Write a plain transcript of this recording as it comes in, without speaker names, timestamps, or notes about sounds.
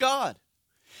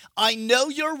I know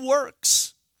your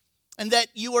works, and that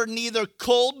you are neither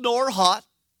cold nor hot.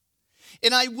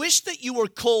 And I wish that you were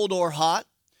cold or hot.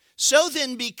 So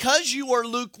then, because you are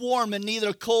lukewarm and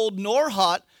neither cold nor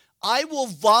hot, I will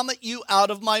vomit you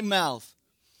out of my mouth.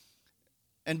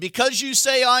 And because you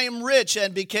say, I am rich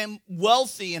and became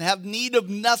wealthy and have need of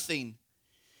nothing,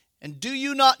 and do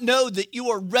you not know that you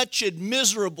are wretched,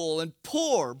 miserable, and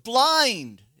poor,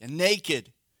 blind, and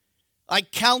naked? I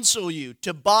counsel you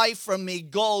to buy from me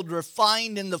gold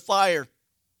refined in the fire,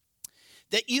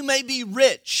 that you may be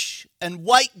rich, and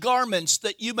white garments,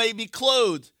 that you may be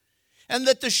clothed, and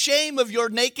that the shame of your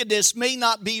nakedness may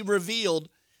not be revealed,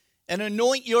 and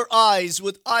anoint your eyes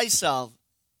with eye salve,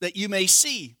 that you may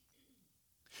see.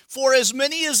 For as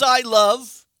many as I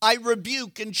love, I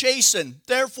rebuke and chasten.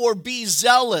 Therefore be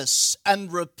zealous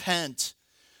and repent.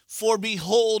 For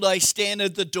behold, I stand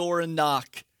at the door and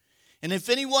knock. And if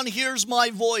anyone hears my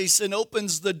voice and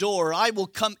opens the door, I will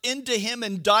come into him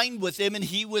and dine with him, and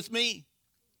he with me.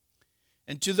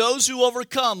 And to those who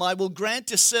overcome, I will grant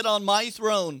to sit on my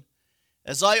throne,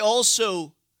 as I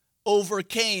also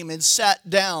overcame and sat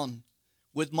down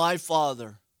with my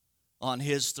Father on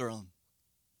his throne.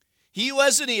 He who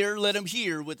has an ear, let him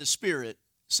hear what the Spirit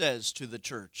says to the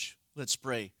church. Let's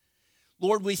pray.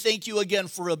 Lord, we thank you again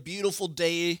for a beautiful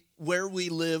day where we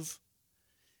live.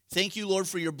 Thank you, Lord,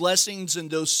 for your blessings and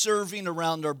those serving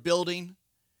around our building.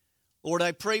 Lord,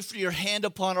 I pray for your hand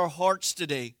upon our hearts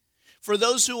today. For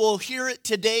those who will hear it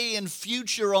today and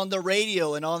future on the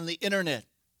radio and on the internet,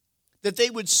 that they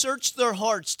would search their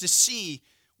hearts to see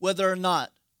whether or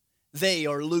not they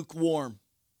are lukewarm.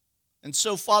 And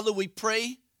so, Father, we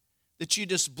pray that you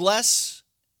just bless,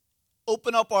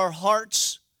 open up our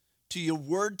hearts to your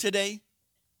word today.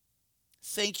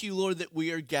 Thank you, Lord, that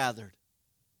we are gathered.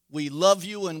 We love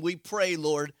you, and we pray,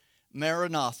 Lord,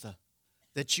 Maranatha,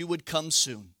 that you would come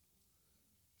soon.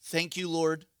 Thank you,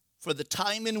 Lord, for the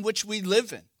time in which we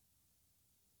live in.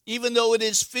 Even though it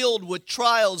is filled with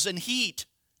trials and heat,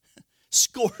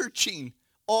 scorching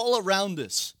all around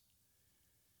us.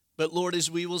 But Lord,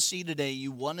 as we will see today,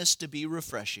 you want us to be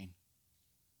refreshing.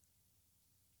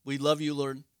 We love you,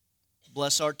 Lord.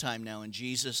 Bless our time now in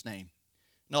Jesus' name.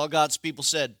 And all God's people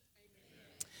said,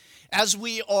 as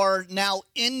we are now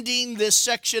ending this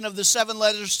section of the 7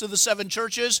 letters to the 7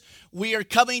 churches, we are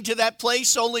coming to that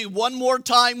place. Only one more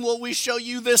time will we show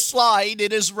you this slide.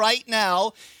 It is right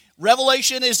now.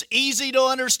 Revelation is easy to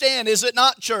understand, is it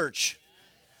not, church?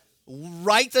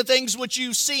 Write the things which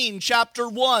you've seen, chapter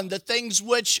 1, the things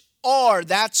which are.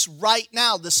 That's right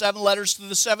now, the 7 letters to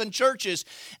the 7 churches.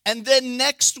 And then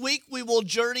next week, we will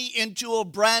journey into a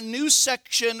brand new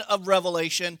section of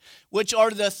Revelation, which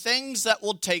are the things that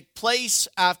will take place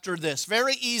after this.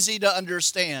 Very easy to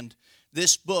understand,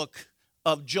 this book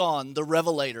of John, the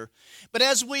Revelator. But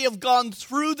as we have gone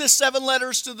through the 7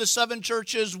 letters to the 7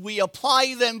 churches, we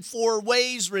apply them 4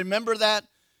 ways. Remember that?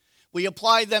 We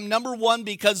apply them, number 1,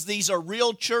 because these are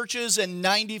real churches in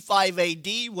 95 AD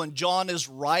when John is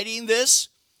writing this.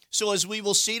 So as we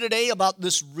will see today about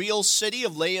this real city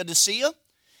of Laodicea,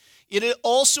 it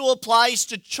also applies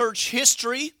to church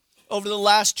history over the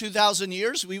last 2,000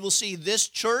 years. We will see this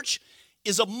church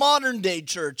is a modern day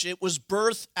church. It was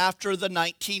birthed after the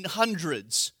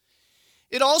 1900s.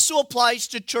 It also applies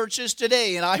to churches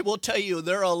today, and I will tell you,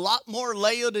 there are a lot more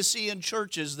Laodicean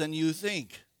churches than you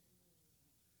think.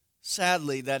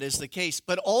 Sadly, that is the case.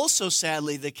 But also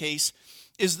sadly, the case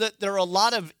is that there are a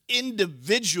lot of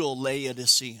individual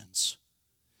Laodiceans.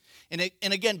 And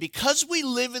again, because we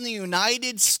live in the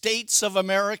United States of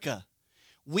America,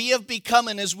 we have become,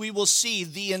 and as we will see,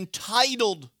 the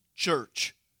entitled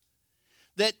church.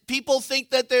 That people think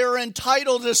that they are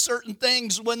entitled to certain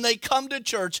things when they come to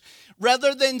church,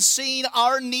 rather than seeing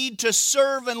our need to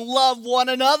serve and love one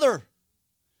another.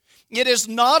 It is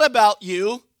not about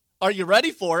you. Are you ready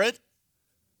for it?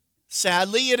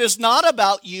 Sadly, it is not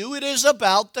about you. It is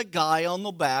about the guy on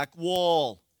the back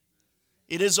wall.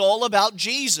 It is all about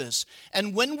Jesus.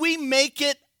 And when we make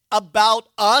it about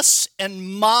us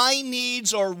and my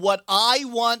needs or what I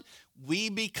want, we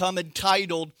become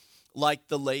entitled like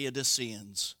the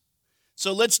Laodiceans.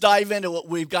 So let's dive into it.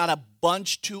 We've got a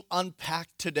bunch to unpack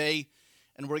today,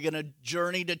 and we're going to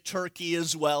journey to Turkey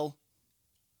as well.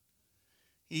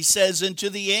 He says, and to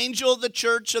the angel of the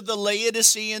church of the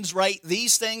Laodiceans write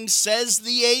these things, says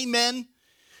the Amen,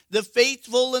 the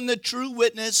faithful and the true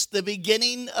witness, the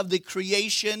beginning of the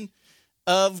creation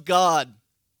of God.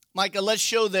 Micah, let's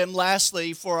show them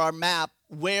lastly for our map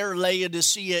where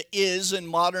Laodicea is in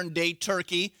modern day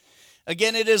Turkey.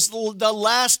 Again, it is the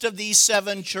last of these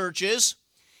 7 churches.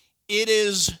 It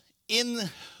is in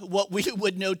what we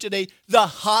would know today, the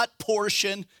hot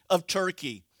portion of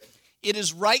Turkey. It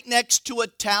is right next to a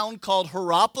town called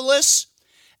Hierapolis,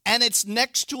 and it's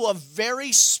next to a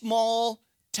very small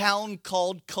town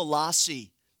called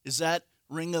Colossae. Does that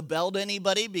ring a bell to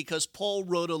anybody? Because Paul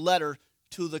wrote a letter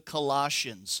to the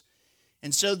Colossians.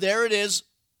 And so there it is,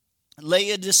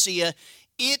 Laodicea.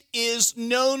 It is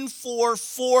known for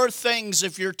four things,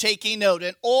 if you're taking note.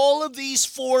 And all of these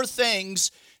four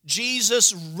things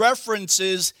Jesus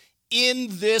references in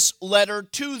this letter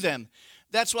to them.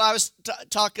 That's why I was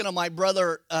talking to my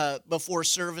brother before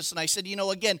service, and I said,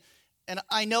 again, and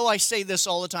I know I say this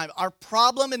all the time, our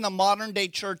problem in the modern day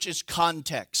church is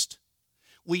context.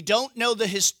 We don't know the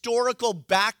historical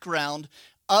background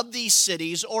of these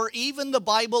cities or even the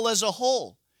Bible as a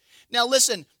whole. Now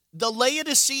listen, the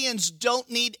Laodiceans don't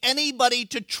need anybody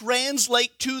to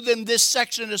translate to them this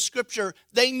section of Scripture.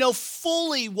 They know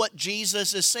fully what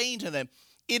Jesus is saying to them.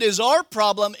 It is our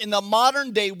problem in the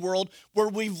modern day world where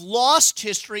we've lost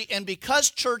history, and because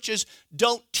churches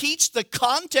don't teach the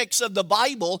context of the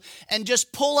Bible and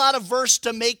just pull out a verse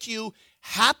to make you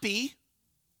happy.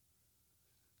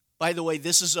 By the way,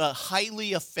 this is a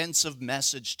highly offensive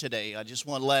message today. I just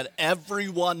want to let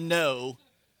everyone know,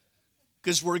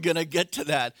 because we're going to get to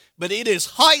that. But it is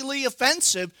highly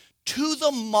offensive to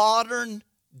the modern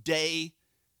day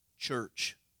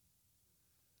church.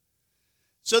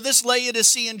 So this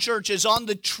Laodicean church is on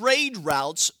the trade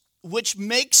routes, which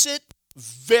makes it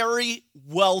very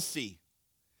wealthy.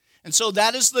 And so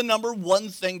that is the number one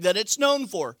thing that it's known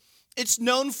for. It's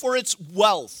known for its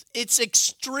wealth, its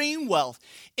extreme wealth.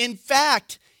 In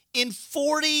fact, in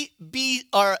 40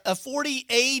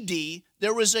 AD,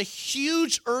 there was a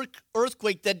huge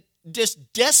earthquake that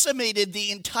just decimated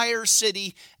the entire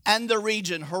city and the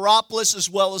region. Hierapolis as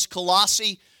well as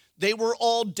Colossae, they were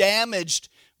all damaged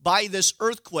by this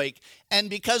earthquake. And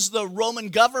because the Roman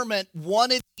government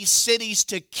wanted these cities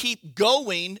to keep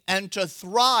going and to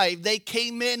thrive, they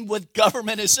came in with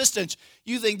government assistance.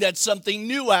 You think that's something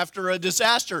new after a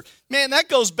disaster. Man, that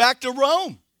goes back to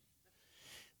Rome.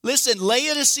 Listen,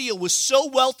 Laodicea was so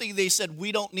wealthy, they said,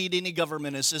 we don't need any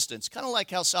government assistance. Kind of like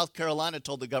how South Carolina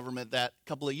told the government that a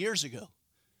couple of years ago.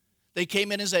 They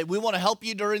came in and said, we want to help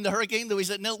you during the hurricane. Then we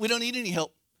said, no, we don't need any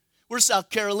help. We're South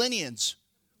Carolinians.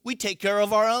 We take care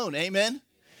of our own, amen?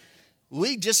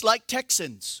 We just like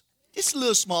Texans, just a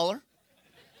little smaller.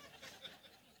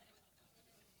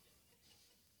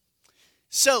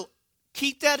 So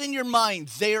keep that in your mind.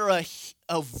 They're a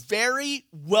very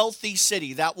wealthy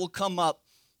city. That will come up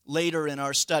later in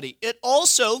our study. It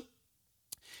also,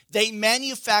 they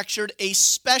manufactured a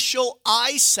special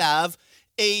eye salve,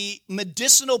 a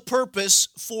medicinal purpose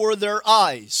for their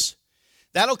eyes.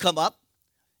 That'll come up.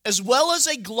 As well as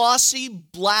a glossy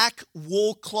black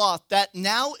wool cloth that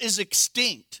now is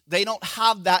extinct. They don't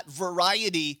have that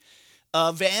variety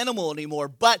of animal anymore.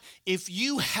 But if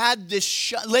you had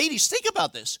this, ladies, think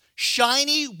about this,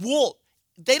 shiny wool,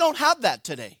 they don't have that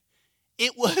today.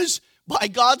 It was by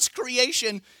God's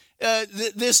creation,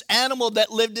 this animal that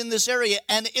lived in this area,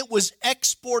 and it was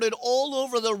exported all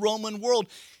over the Roman world.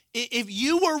 If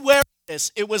you were wearing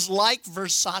this, it was like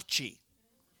Versace.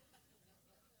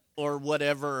 Or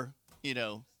whatever,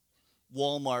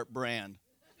 Walmart brand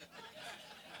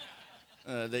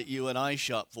that you and I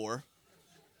shop for.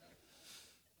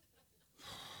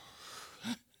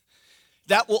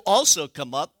 That will also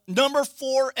come up. Number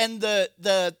 4, and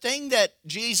the thing that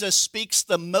Jesus speaks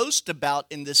the most about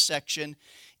in this section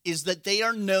is that they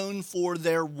are known for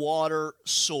their water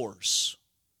source.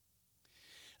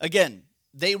 Again,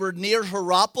 they were near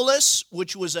Hierapolis,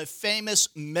 which was a famous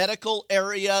medical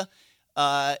area.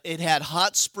 It had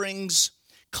hot springs.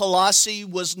 Colossae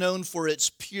was known for its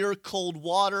pure cold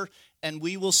water, and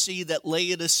we will see that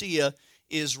Laodicea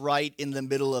is right in the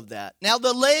middle of that. Now,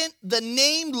 the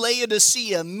name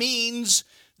Laodicea means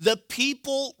the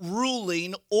people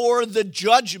ruling or the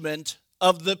judgment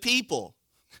of the people.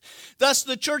 Thus,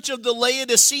 the church of the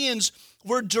Laodiceans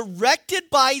were directed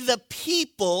by the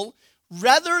people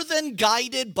rather than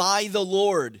guided by the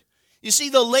Lord. You see,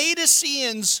 the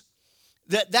Laodiceans,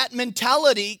 that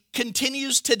mentality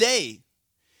continues today.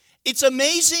 It's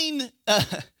amazing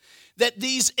that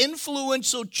these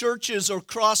influential churches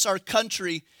across our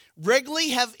country regularly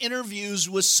have interviews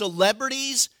with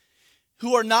celebrities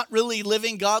who are not really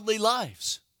living godly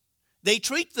lives. They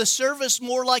treat the service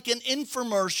more like an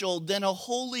infomercial than a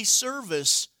holy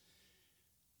service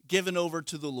given over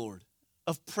to the Lord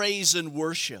of praise and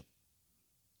worship.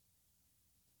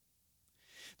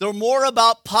 They're more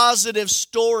about positive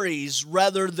stories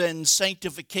rather than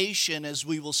sanctification, as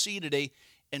we will see today,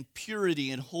 and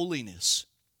purity and holiness.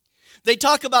 They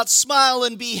talk about smile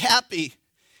and be happy.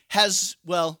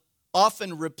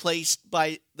 often replaced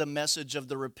by the message of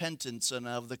the repentance and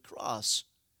of the cross.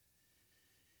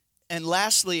 And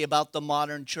lastly, about the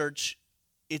modern church,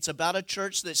 it's about a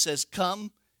church that says,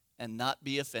 come and not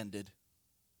be offended.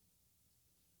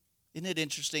 Isn't it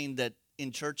interesting that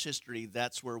in church history,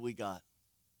 that's where we got?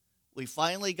 We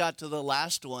finally got to the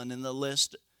last one in the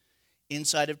list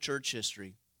inside of church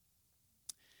history.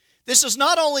 This is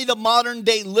not only the modern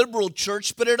day liberal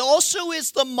church, but it also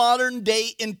is the modern day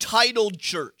entitled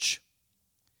church.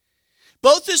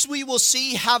 Both, as we will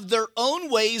see, have their own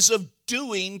ways of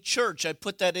doing church. I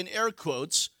put that in air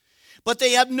quotes. But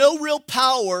they have no real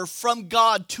power from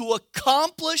God to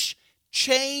accomplish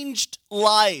changed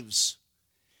lives.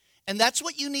 And that's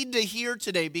what you need to hear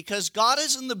today, because God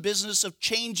is in the business of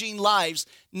changing lives,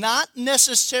 not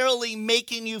necessarily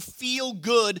making you feel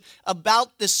good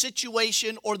about the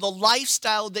situation or the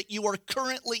lifestyle that you are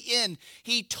currently in.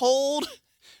 He told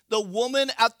the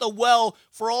woman at the well,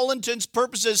 for all intents and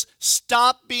purposes,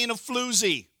 stop being a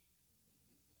floozy.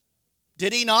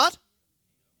 Did he not?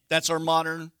 That's our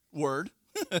modern word.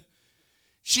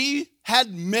 She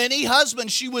had many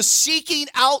husbands. She was seeking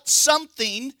out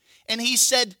something, and he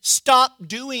said, stop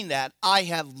doing that. I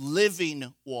have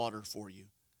living water for you.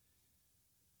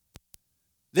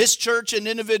 This church and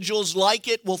individuals like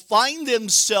it will find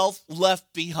themselves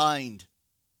left behind.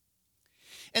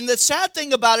 And the sad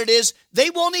thing about it is they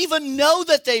won't even know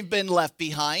that they've been left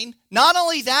behind. Not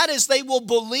only that, is they will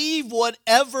believe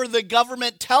whatever the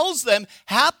government tells them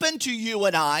happened to you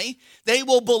and I. They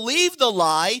will believe the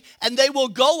lie, and they will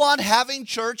go on having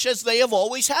church as they have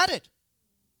always had it.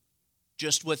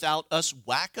 Just without us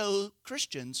wacko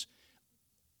Christians,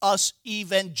 us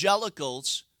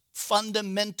evangelicals,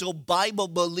 fundamental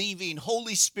Bible-believing,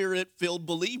 Holy Spirit-filled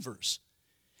believers.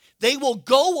 They will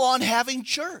go on having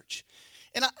church.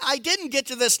 And I didn't get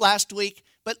to this last week,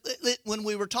 but when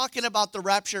we were talking about the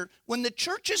rapture, when the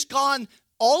church is gone,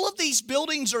 all of these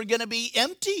buildings are going to be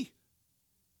empty.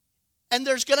 And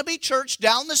there's going to be church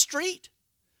down the street.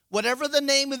 Whatever the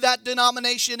name of that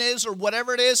denomination is or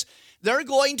whatever it is, they're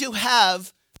going to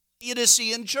have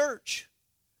Laodicean church.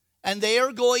 And they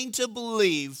are going to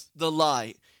believe the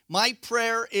lie. My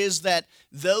prayer is that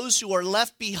those who are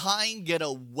left behind get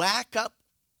a whack up.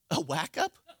 A whack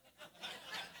up?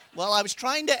 Well, I was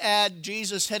trying to add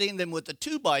Jesus hitting them with a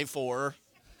 2x4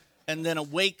 and then a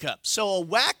wake up. So a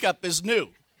whack up is new.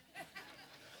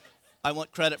 I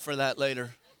want credit for that later.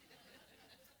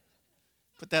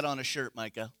 Put that on a shirt,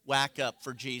 Micah. Whack up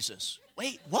for Jesus.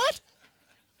 Wait, what?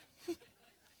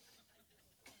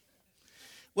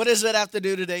 What does that have to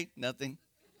do today? Nothing.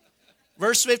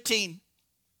 Verse 15.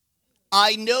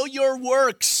 I know your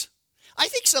works. I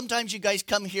think sometimes you guys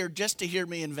come here just to hear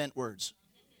me invent words.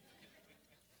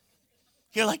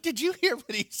 You're like, did you hear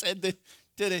what he said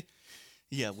today?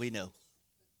 Yeah, we know.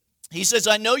 He says,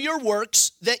 I know your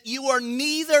works, that you are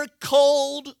neither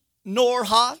cold nor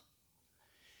hot.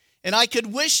 And I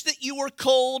could wish that you were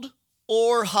cold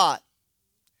or hot.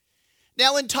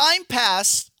 Now, in time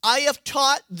past, I have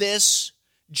taught this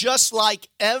just like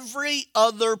every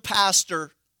other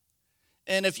pastor.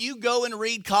 And if you go and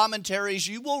read commentaries,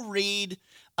 you will read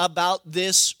about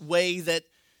this way that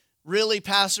really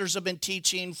pastors have been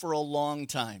teaching for a long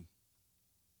time.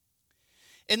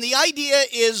 And the idea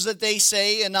is that they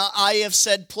say, and I have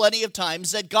said plenty of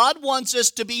times, that God wants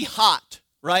us to be hot,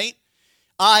 right?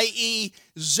 I.e.,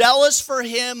 zealous for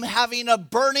Him, having a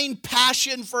burning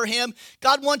passion for Him.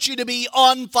 God wants you to be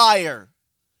on fire.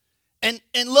 And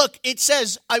look, it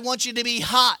says, I want you to be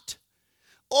hot.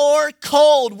 Or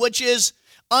cold, which is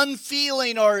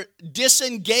unfeeling or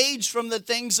disengaged from the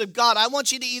things of God. I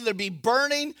want you to either be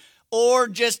burning or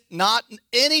just not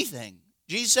anything.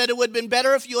 Jesus said it would have been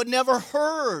better if you had never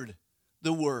heard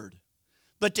the word,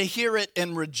 but to hear it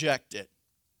and reject it.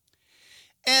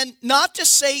 And not to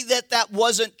say that that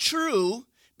wasn't true,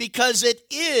 because it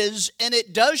is, and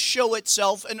it does show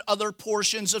itself in other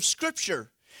portions of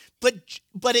Scripture.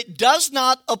 But it does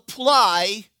not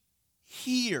apply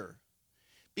here,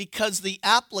 because the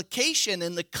application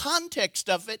and the context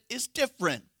of it is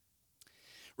different.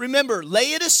 Remember,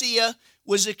 Laodicea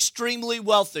was extremely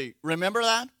wealthy. Remember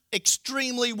that?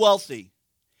 Extremely wealthy.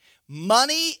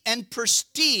 Money and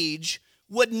prestige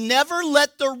would never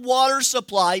let their water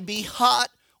supply be hot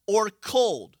or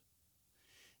cold.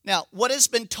 Now, what has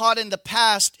been taught in the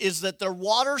past is that their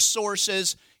water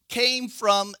sources came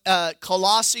from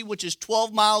Colossae, which is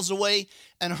 12 miles away,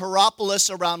 and Hierapolis,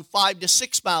 around 5 to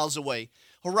 6 miles away.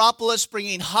 Hierapolis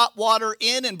bringing hot water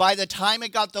in, and by the time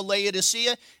it got to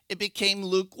Laodicea, it became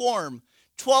lukewarm.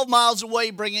 12 miles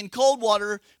away, bringing cold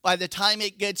water, by the time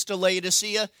it gets to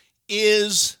Laodicea,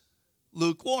 is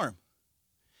lukewarm.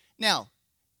 Now,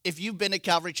 if you've been to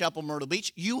Calvary Chapel, Myrtle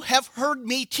Beach, you have heard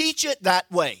me teach it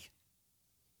that way.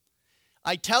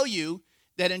 I tell you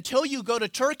that until you go to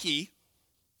Turkey,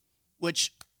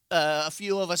 which a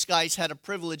few of us guys had a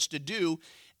privilege to do,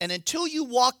 and until you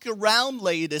walk around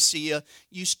Laodicea,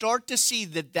 you start to see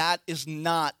that that is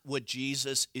not what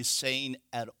Jesus is saying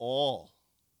at all.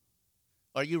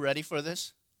 Are you ready for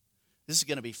this? This is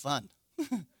going to be fun.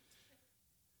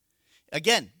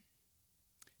 Again,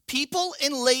 people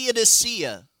in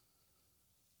Laodicea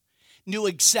knew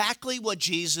exactly what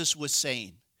Jesus was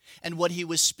saying and what he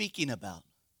was speaking about.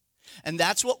 And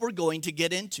that's what we're going to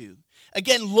get into.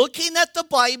 Again, looking at the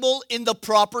Bible in the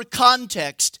proper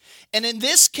context. And in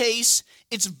this case,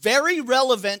 it's very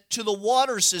relevant to the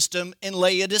water system in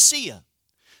Laodicea.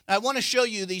 Now, I want to show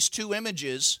you these two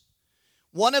images.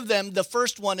 One of them, the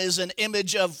first one, is an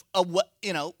image of what,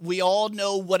 we all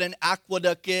know what an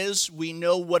aqueduct is. We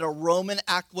know what a Roman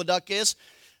aqueduct is.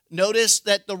 Notice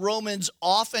that the Romans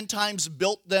oftentimes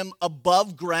built them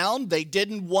above ground. They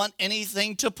didn't want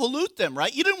anything to pollute them,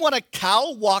 right? You didn't want a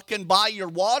cow walking by your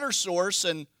water source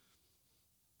and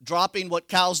dropping what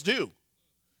cows do.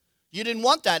 You didn't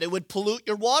want that. It would pollute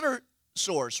your water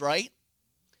source, right?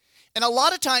 And a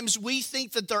lot of times we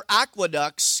think that they're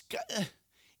aqueducts.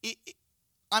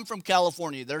 I'm from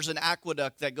California. There's an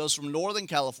aqueduct that goes from Northern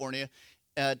California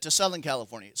to Southern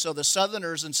California. So the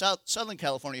Southerners in Southern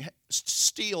California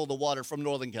steal the water from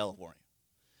Northern California.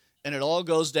 And it all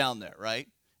goes down there, right?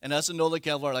 And us in Northern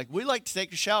California are like, we like to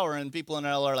take a shower, and people in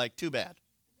LA are like, too bad.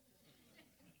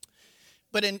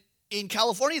 But in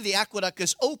California, the aqueduct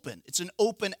is open. It's an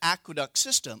open aqueduct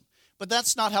system. But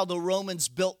that's not how the Romans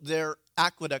built their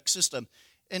aqueduct system.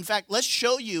 In fact, let's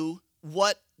show you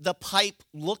what the pipe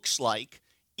looks like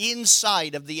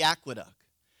inside of the aqueduct.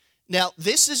 Now,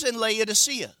 this is in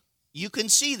Laodicea. You can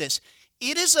see this.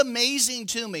 It is amazing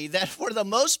to me that for the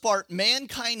most part,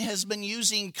 mankind has been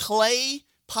using clay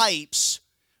pipes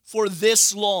for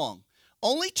this long.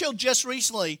 Only till just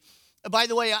recently. By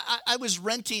the way, I was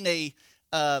renting a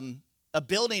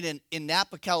building in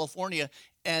Napa, California,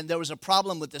 and there was a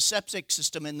problem with the septic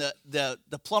system, and the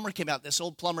plumber came out, this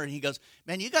old plumber, and he goes,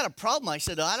 man, you got a problem? I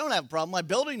said, I don't have a problem. My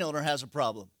building owner has a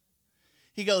problem.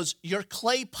 He goes, your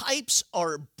clay pipes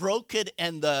are broken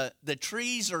and the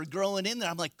trees are growing in there.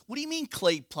 I'm like, what do you mean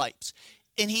clay pipes?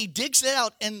 And he digs it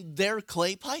out, and they're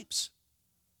clay pipes.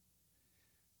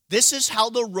 This is how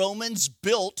the Romans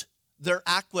built their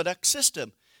aqueduct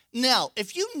system. Now,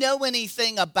 if you know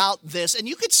anything about this, and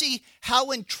you can see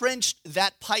how entrenched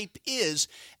that pipe is,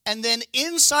 and then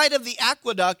inside of the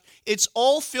aqueduct, it's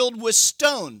all filled with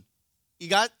stone.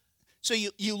 So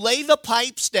you lay the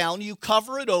pipes down, you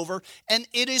cover it over, and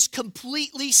it is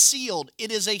completely sealed.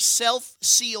 It is a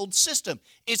self-sealed system.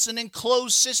 It's an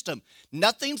enclosed system.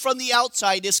 Nothing from the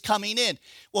outside is coming in.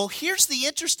 Well, here's the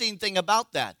interesting thing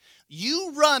about that.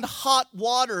 You run hot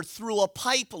water through a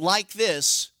pipe like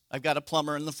this. I've got a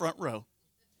plumber in the front row.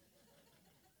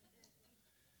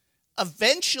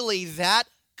 Eventually, that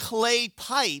clay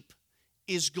pipe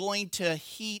is going to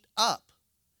heat up.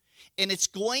 And it's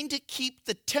going to keep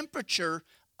the temperature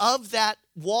of that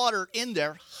water in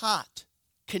there hot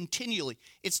continually.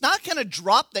 It's not going to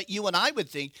drop that you and I would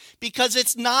think because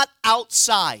it's not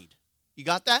outside. You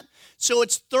got that? So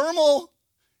its thermal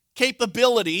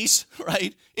capabilities,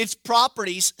 right, its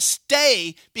properties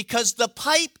stay because the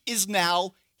pipe is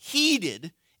now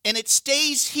heated, and it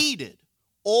stays heated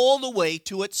all the way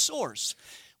to its source.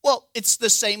 Well, it's the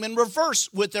same in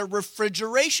reverse with their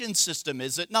refrigeration system,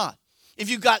 is it not? If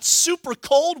you've got super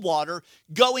cold water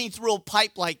going through a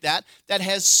pipe like that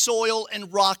has soil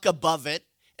and rock above it,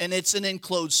 and it's an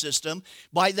enclosed system,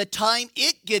 by the time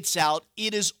it gets out,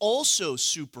 it is also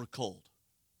super cold.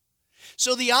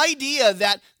 So the idea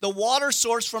that the water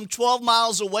source from 12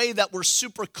 miles away that were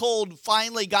super cold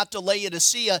finally got to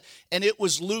Laodicea and it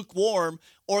was lukewarm,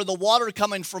 or the water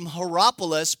coming from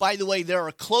Hierapolis, by the way, there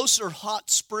are closer hot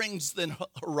springs than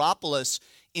Hierapolis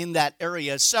in that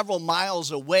area, several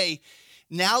miles away.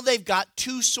 Now they've got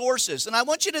two sources. And I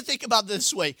want you to think about it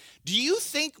this way. Do you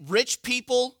think rich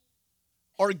people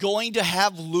are going to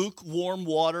have lukewarm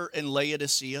water in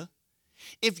Laodicea?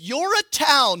 If you're a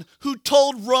town who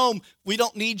told Rome, we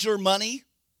don't need your money,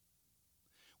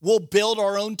 we'll build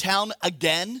our own town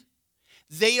again,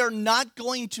 they are not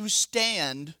going to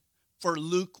stand for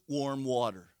lukewarm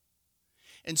water.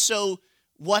 And so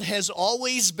what has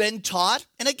always been taught,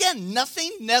 and again,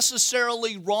 nothing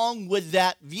necessarily wrong with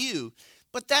that view,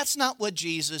 but that's not what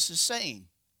Jesus is saying.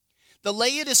 The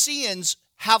Laodiceans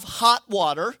have hot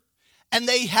water and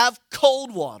they have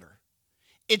cold water.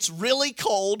 It's really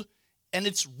cold and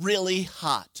it's really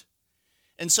hot.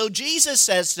 And so Jesus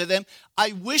says to them,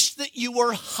 I wish that you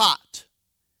were hot.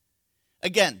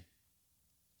 Again,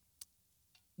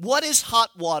 what is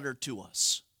hot water to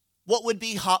us? What would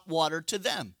be hot water to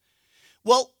them?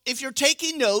 Well, if you're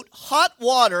taking note, hot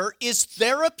water is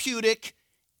therapeutic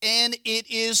and it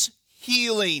is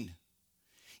healing.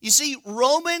 You see,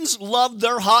 Romans love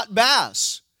their hot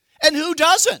baths. And who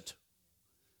doesn't?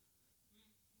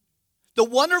 The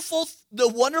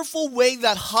wonderful way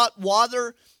that hot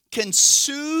water can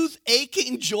soothe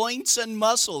aching joints and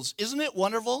muscles. Isn't it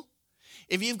wonderful?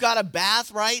 If you've got a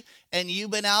bath, right, and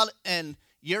you've been out and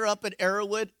you're up at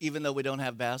Arrowwood, even though we don't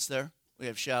have baths there, we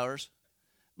have showers.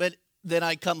 But then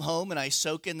I come home and I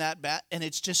soak in that bath, and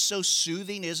it's just so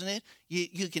soothing, isn't it?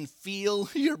 You can feel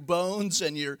your bones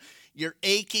and your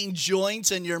aching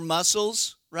joints and your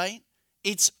muscles, right?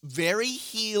 It's very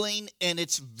healing and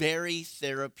it's very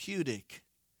therapeutic.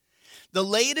 The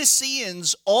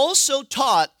Laodiceans also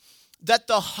taught that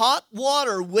the hot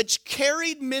water, which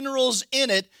carried minerals in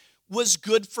it, was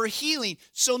good for healing.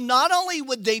 So not only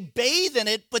would they bathe in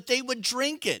it, but they would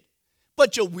drink it.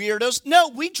 But you weirdos, no,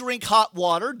 we drink hot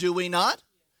water, do we not?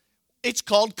 It's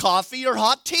called coffee or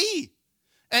hot tea.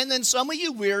 And then some of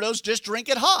you weirdos just drink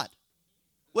it hot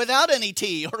without any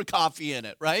tea or coffee in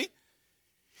it, right?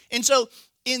 And so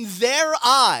in their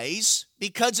eyes,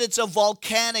 because it's a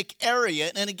volcanic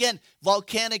area, and again,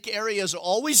 volcanic areas are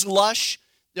always lush,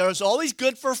 they're always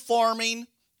good for farming,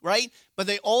 right? But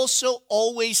they also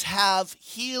always have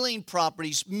healing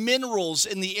properties, minerals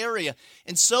in the area.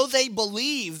 And so they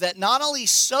believe that not only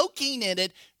soaking in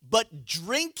it, but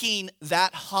drinking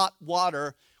that hot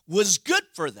water was good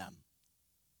for them.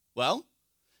 Well,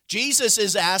 Jesus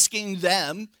is asking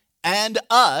them and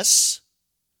us,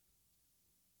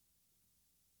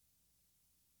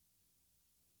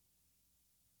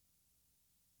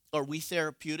 are we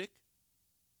therapeutic?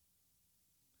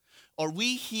 Are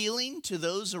we healing to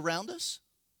those around us?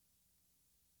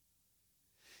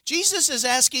 Jesus is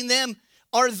asking them,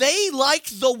 are they like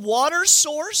the water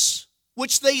source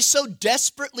which they so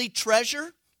desperately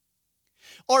treasure?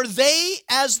 Are they,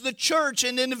 as the church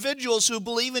and individuals who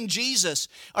believe in Jesus,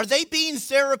 are they being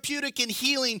therapeutic and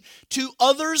healing to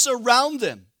others around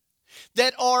them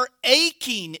that are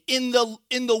aching in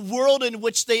the world in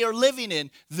which they are living in?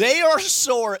 They are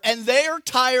sore and they are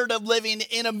tired of living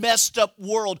in a messed up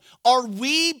world. Are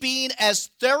we being as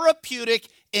therapeutic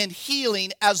and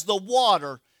healing as the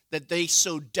water that they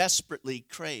so desperately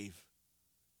crave?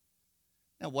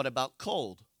 Now, what about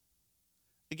cold?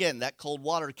 Again, that cold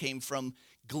water came from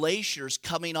glaciers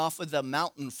coming off of the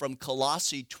mountain from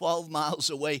Colossae, 12 miles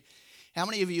away. How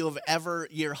many of you have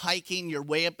you're hiking, you're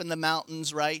way up in the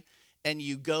mountains, right? And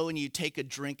you go and you take a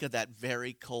drink of that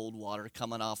very cold water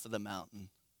coming off of the mountain.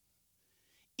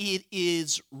 It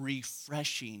is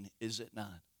refreshing, is it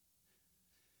not?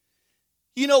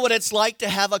 You know what it's like to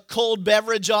have a cold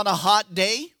beverage on a hot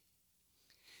day?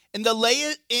 In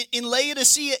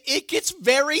Laodicea, it gets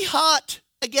very hot.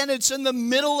 Again, it's in the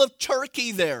middle of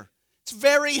Turkey there. It's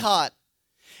very hot.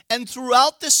 And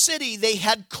throughout the city, they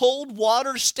had cold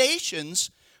water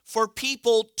stations for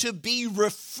people to be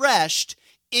refreshed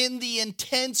in the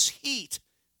intense heat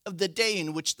of the day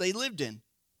in which they lived in.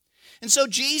 And so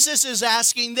Jesus is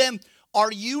asking them,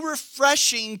 are you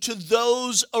refreshing to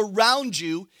those around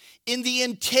you in the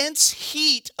intense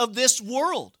heat of this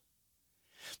world?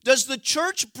 Does the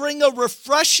church bring a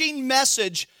refreshing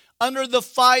message under the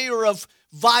fire of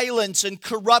violence and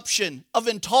corruption, of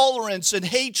intolerance and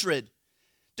hatred?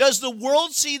 Does the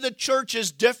world see the church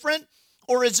as different,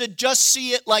 or is it just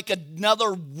see it like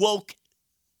another woke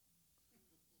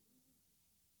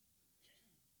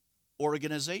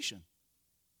organization?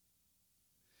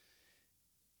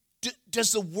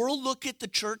 Does the world look at the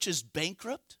church as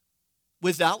bankrupt,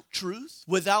 without truth,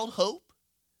 without hope?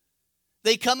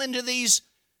 They come into these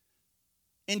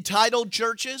entitled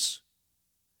churches,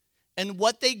 and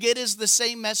what they get is the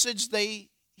same message they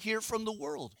hear from the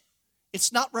world.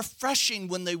 It's not refreshing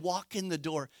when they walk in the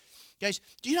door. Guys,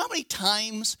 do you know how many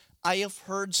times I have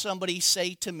heard somebody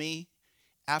say to me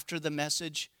after the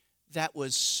message, that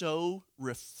was so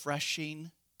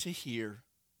refreshing to hear?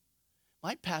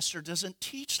 My pastor doesn't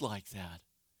teach like that.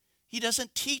 He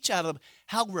doesn't teach out of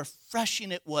how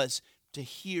refreshing it was to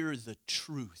hear the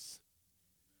truth.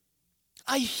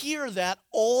 I hear that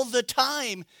all the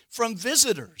time from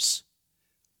visitors.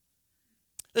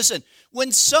 Listen,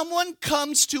 when someone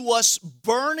comes to us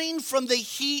burning from the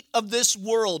heat of this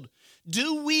world,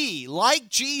 do we, like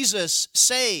Jesus,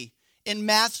 say in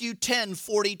Matthew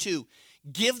 10:42,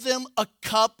 give them a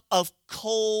cup of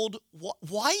cold water?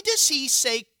 Why does he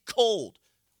say cold?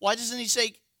 Why doesn't he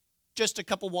say just a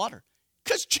cup of water?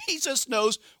 Because Jesus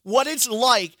knows what it's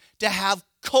like to have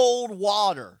cold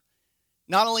water,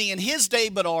 not only in his day,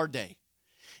 but our day.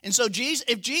 And so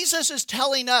if Jesus is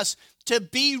telling us to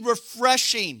be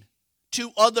refreshing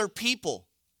to other people,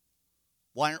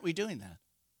 why aren't we doing that?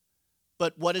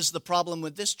 But what is the problem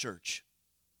with this church?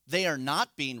 They are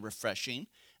not being refreshing,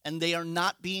 and they are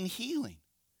not being healing.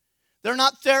 They're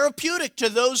not therapeutic to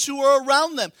those who are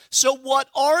around them. So what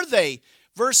are they?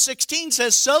 Verse 16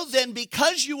 says, so then,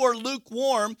 because you are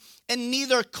lukewarm and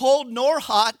neither cold nor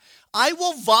hot, I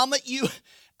will vomit you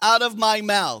out of my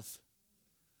mouth.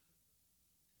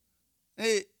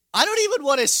 I don't even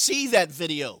want to see that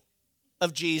video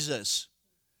of Jesus.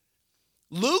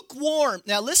 Lukewarm.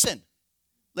 Now listen,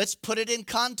 let's put it in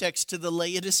context to the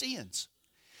Laodiceans.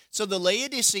 So the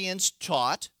Laodiceans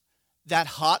taught that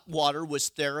hot water was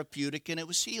therapeutic and it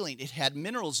was healing. It had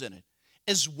minerals in it,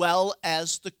 as well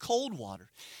as the cold water.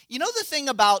 You know, the thing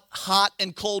about hot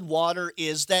and cold water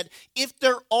is that if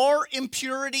there are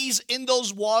impurities in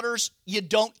those waters, you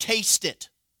don't taste it.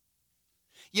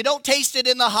 You don't taste it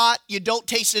in the hot, you don't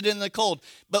taste it in the cold.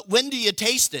 But when do you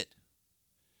taste it?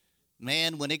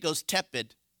 Man, when it goes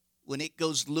tepid, when it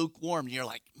goes lukewarm, you're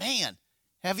like, man,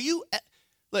 have you...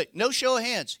 Look, no show of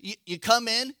hands. You come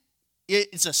in,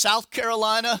 it's a South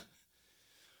Carolina,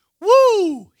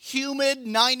 woo, humid,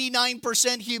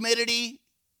 99% humidity,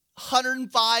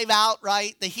 105 out,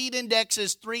 right? The heat index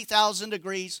is 3,000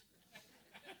 degrees.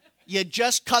 You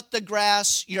just cut the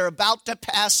grass, you're about to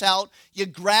pass out, you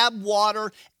grab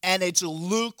water, and it's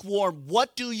lukewarm.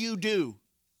 What do? You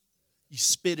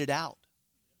spit it out.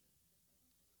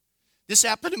 This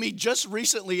happened to me just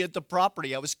recently at the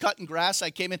property. I was cutting grass. I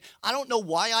came in. I don't know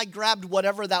why I grabbed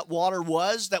whatever that water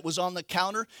was that was on the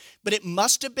counter, but it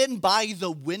must have been by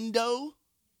the window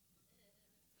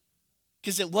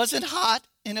because it wasn't hot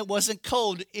and it wasn't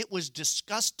cold. It was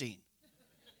disgusting.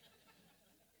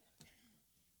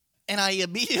 And I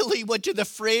immediately went to the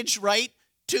fridge, right,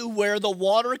 to where the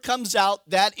water comes out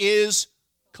that is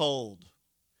cold.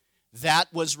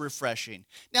 That was refreshing.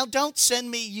 Now, don't send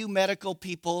me, you medical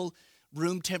people,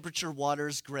 room temperature water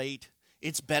is great.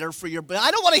 It's better for your...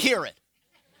 I don't want to hear it.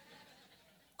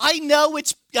 I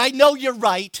know you're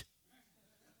right.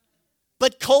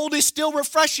 But cold is still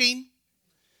refreshing.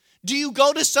 Do you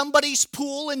go to somebody's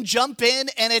pool and jump in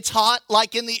and it's hot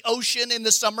like in the ocean in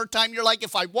the summertime? You're like,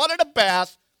 if I wanted a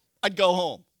bath, I'd go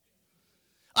home.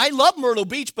 I love Myrtle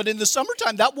Beach, but in the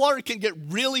summertime, that water can get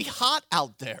really hot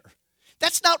out there.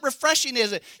 That's not refreshing,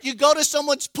 is it? You go to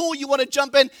someone's pool, you want to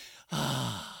jump in.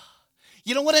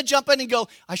 You don't want to jump in and go,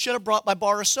 I should have brought my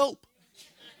bar of soap.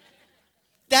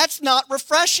 That's not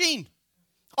refreshing.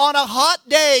 On a hot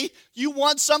day, you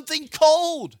want something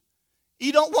cold.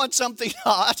 You don't want something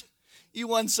hot. You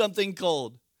want something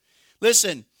cold.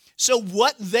 Listen, so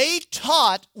what they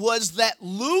taught was that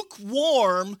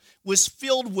lukewarm was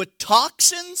filled with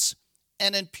toxins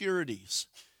and impurities.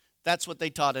 That's what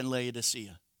they taught in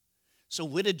Laodicea. So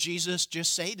what did Jesus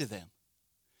just say to them?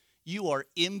 You are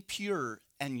impure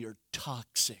and you're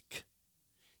toxic.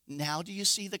 Now do you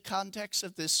see the context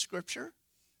of this scripture?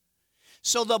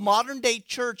 So the modern day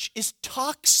church is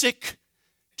toxic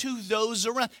to those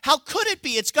around. How could it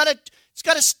be? It's got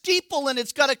a steeple and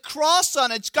it's got a cross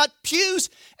on it. It's got pews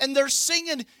and they're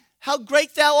singing, how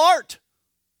great thou art.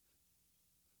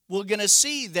 We're going to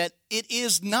see that it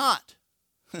is not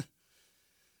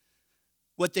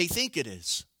what they think it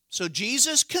is. So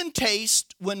Jesus can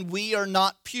taste when we are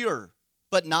not pure,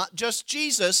 but not just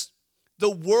Jesus. The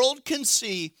world can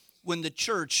see when the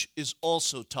church is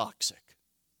also toxic.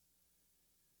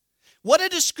 What a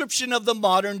description of the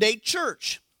modern day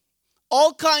church.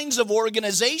 All kinds of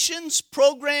organizations,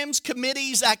 programs,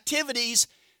 committees, activities,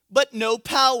 but no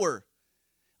power.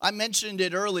 I mentioned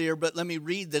it earlier, but let me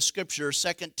read the scripture,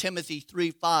 2 Timothy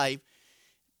 3:5.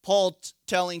 Paul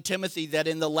telling Timothy that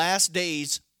in the last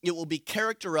days it will be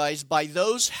characterized by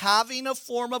those having a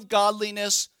form of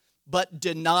godliness but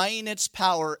denying its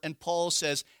power. And Paul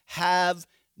says, have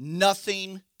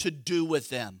nothing to do with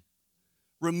them.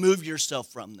 Remove yourself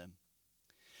from them.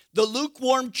 The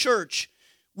lukewarm church,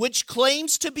 which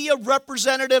claims to be a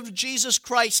representative of Jesus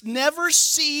Christ, never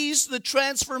sees the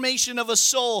transformation of a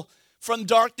soul from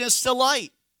darkness to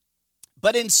light,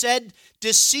 but instead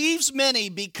deceives many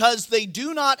because they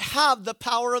do not have the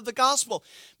power of the gospel.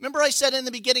 Remember I said in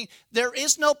the beginning, there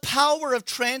is no power of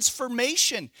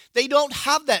transformation. They don't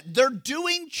have that. They're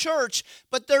doing church,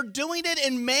 but they're doing it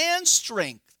in man's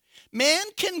strength. Man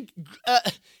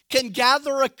can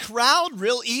gather a crowd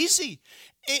real easy.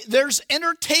 There's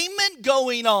entertainment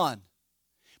going on,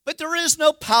 but there is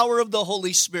no power of the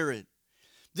Holy Spirit.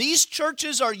 These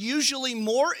churches are usually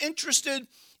more interested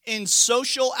in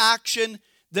social action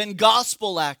than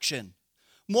gospel action,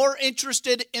 more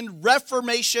interested in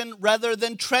reformation rather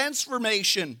than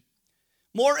transformation,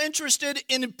 more interested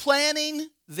in planning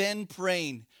than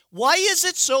praying. Why is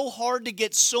it so hard to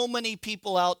get so many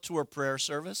people out to a prayer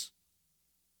service?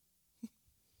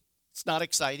 It's not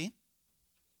exciting.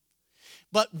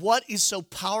 But what is so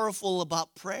powerful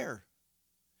about prayer?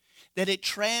 That it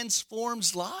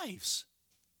transforms lives.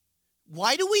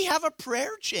 Why do we have a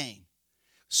prayer chain?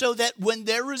 So that when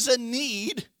there is a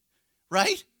need,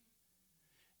 right,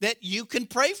 that you can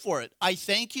pray for it. I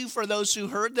thank you for those who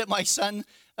heard that my son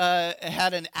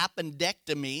had an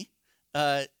appendectomy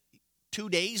 2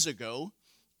 days ago.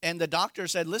 And the doctor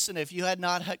said, listen, if you had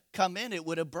not come in, it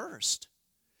would have burst.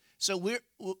 So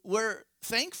we're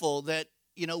thankful that,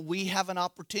 we have an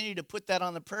opportunity to put that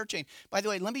on the prayer chain. By the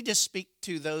way, let me just speak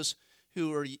to those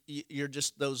who are, you're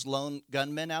just those lone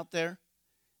gunmen out there,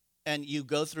 and you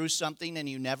go through something and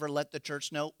you never let the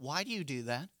church know. Why do you do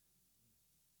that?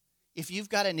 If you've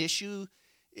got an issue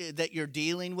that you're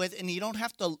dealing with, and you don't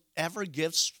have to ever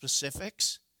give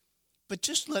specifics, but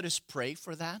just let us pray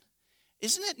for that.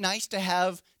 Isn't it nice to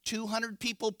have 200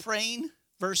 people praying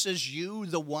versus you,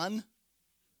 the one?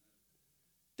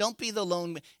 Don't be the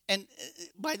lone man. And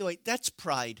by the way, that's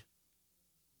pride.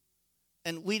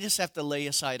 And we just have to lay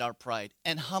aside our pride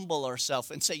and humble ourselves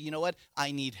and say, you know what?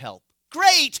 I need help.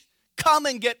 Great! Come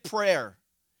and get prayer.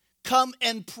 Come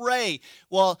and pray.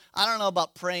 Well, I don't know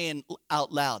about praying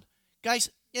out loud.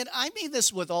 Guys, and I mean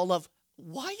this with all love.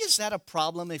 Why is that a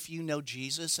problem if you know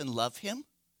Jesus and love him?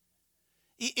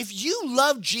 If you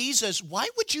love Jesus, why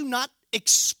would you not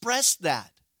express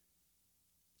that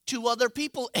to other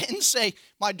people and say,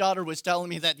 my daughter was telling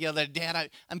me that the other day, Dad,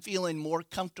 I'm feeling more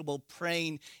comfortable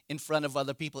praying in front of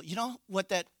other people. You know what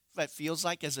that feels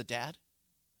like as a dad?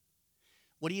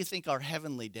 What do you think our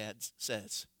heavenly dad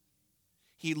says?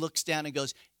 He looks down and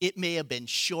goes, it may have been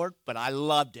short, but I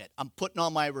loved it. I'm putting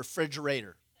on my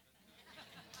refrigerator.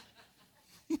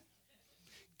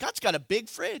 God's got a big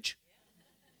fridge.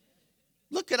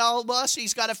 Look at all of us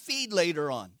he's got to feed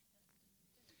later on.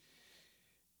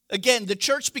 Again, the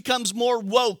church becomes more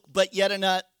woke, but yet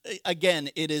again,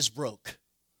 it is broke.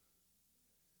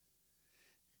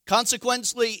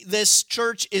 Consequently, this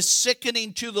church is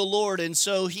sickening to the Lord, and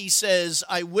so he says,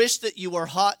 I wish that you were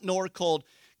hot nor cold.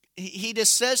 He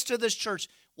just says to this church,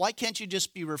 why can't you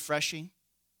just be refreshing?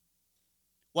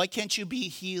 Why can't you be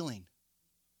healing?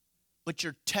 But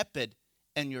you're tepid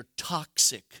and you're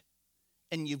toxic,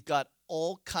 and you've got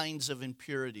all kinds of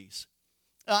impurities.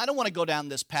 Now, I don't want to go down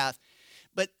this path,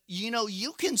 but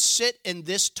you can sit in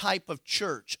this type of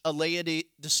church, a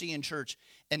Laodicean church,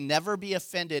 and never be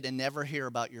offended and never hear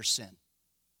about your sin.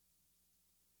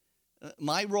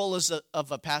 My role as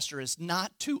of a pastor is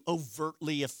not to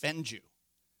overtly offend you.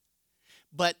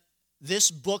 But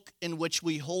this book in which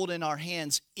we hold in our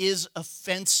hands is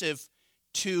offensive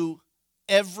to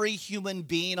every human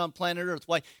being on planet Earth.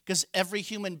 Why? Because every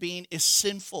human being is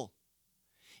sinful.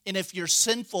 And if you're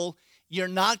sinful, you're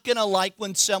not going to like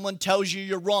when someone tells you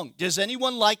you're wrong. Does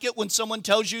anyone like it when someone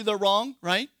tells you they're wrong,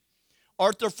 right?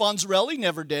 Arthur Fonzarelli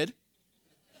never did.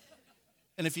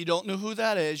 And if you don't know who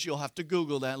that is, you'll have to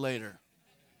Google that later.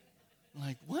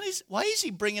 Like, why is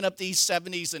he bringing up these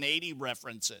 70s and 80s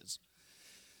references?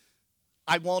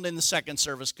 I won't in the second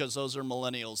service because those are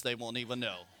millennials. They won't even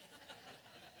know.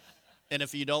 And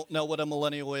if you don't know what a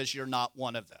millennial is, you're not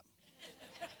one of them.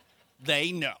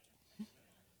 They know.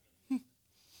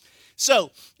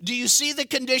 So, do you see the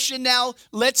condition now?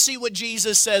 Let's see what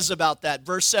Jesus says about that.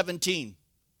 Verse 17.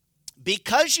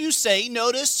 Because you say,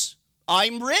 notice,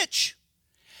 I'm rich.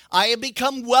 I have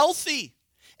become wealthy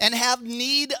and have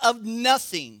need of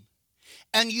nothing.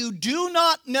 And you do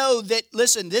not know that,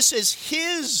 listen, this is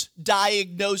his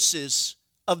diagnosis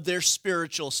of their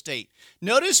spiritual state.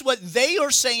 Notice what they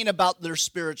are saying about their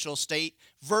spiritual state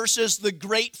versus the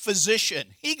great physician.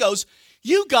 He goes,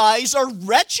 you guys are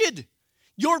wretched.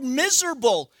 You're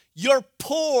miserable. You're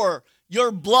poor.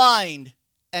 You're blind.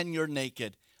 And you're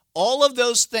naked. All of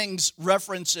those things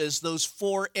references those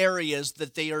 4 areas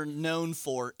that they are known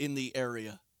for in the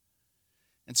area.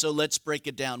 And so let's break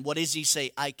it down. What does he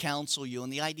say? I counsel you.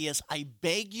 And the idea is, I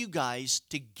beg you guys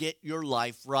to get your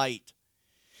life right.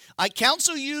 I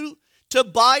counsel you to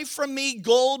buy from me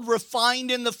gold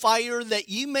refined in the fire, that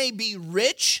you may be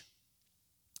rich.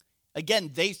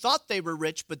 Again, they thought they were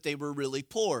rich, but they were really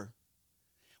poor.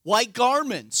 White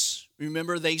garments.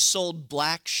 Remember, they sold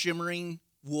black shimmering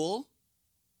wool?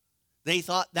 They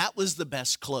thought that was the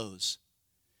best clothes.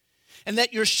 And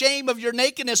that your shame of your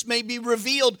nakedness may be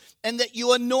revealed, and that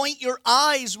you anoint your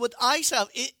eyes with eye salve.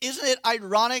 Isn't it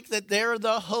ironic that they're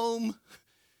the home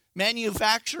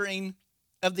manufacturing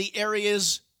of the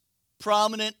area's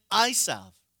prominent eye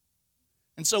salve.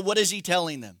 And so what is he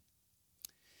telling them?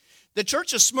 The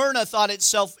church of Smyrna thought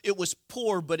itself it was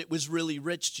poor, but it was really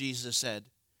rich, Jesus said.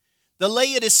 The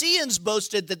Laodiceans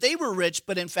boasted that they were rich,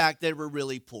 but in fact they were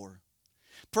really poor.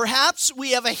 Perhaps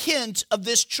we have a hint of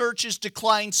this church's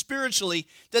decline spiritually,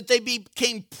 that they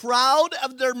became proud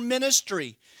of their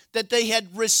ministry, that they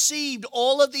had received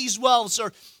all of these wealths.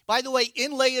 Or, by the way,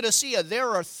 in Laodicea,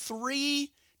 there are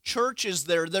 3 churches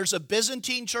there. There's a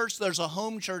Byzantine church, there's a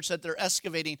home church that they're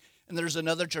excavating, and there's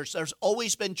another church. There's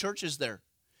always been churches there.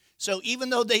 So even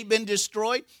though they've been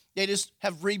destroyed, they just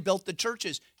have rebuilt the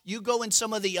churches. You go in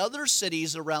some of the other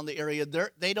cities around the area,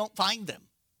 they don't find them.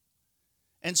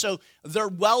 And so their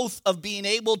wealth of being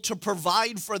able to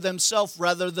provide for themselves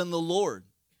rather than the Lord.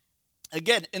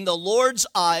 Again, in the Lord's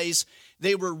eyes,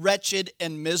 they were wretched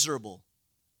and miserable.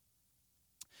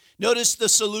 Notice the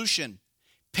solution.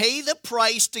 Pay the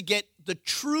price to get the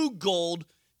true gold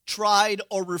tried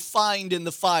or refined in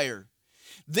the fire.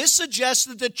 This suggests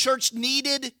that the church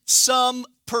needed some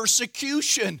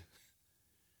persecution.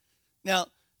 Now,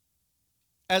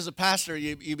 as a pastor,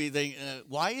 you'd be thinking,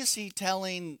 why is he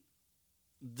telling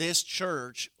this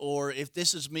church, or if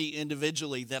this is me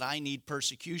individually, that I need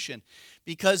persecution?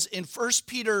 Because in 1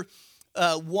 Peter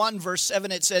 1 verse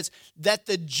 7 it says, that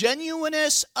the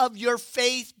genuineness of your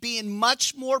faith being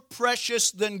much more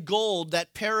precious than gold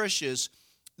that perishes,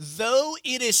 though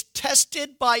it is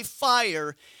tested by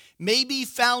fire, may be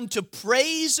found to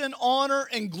praise and honor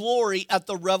and glory at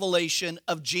the revelation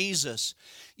of Jesus.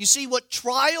 You see, what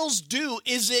trials do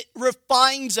is it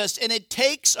refines us, and it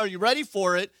takes, are you ready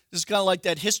for it? This is kind of like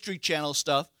that History Channel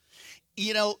stuff.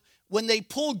 You know, when they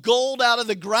pull gold out of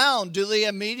the ground, do they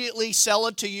immediately sell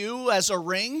it to you as a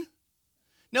ring?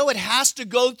 No, it has to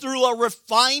go through a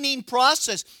refining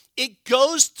process. It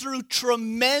goes through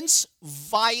tremendous,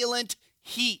 violent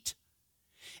heat.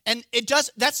 And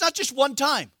that's not just one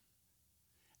time.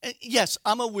 And yes,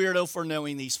 I'm a weirdo for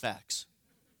knowing these facts.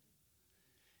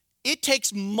 It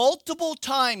takes multiple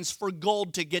times for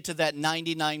gold to get to that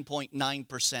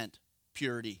 99.9%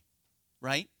 purity,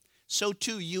 right? So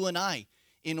too, you and I,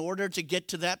 in order to get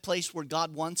to that place where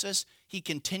God wants us, he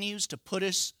continues to put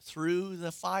us through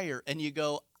the fire. And you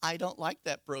go, I don't like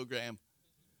that program.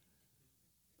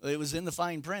 It was in the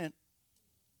fine print.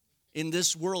 In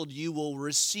this world, you will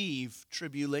receive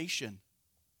tribulation.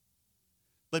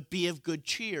 But be of good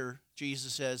cheer,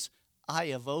 Jesus says, I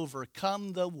have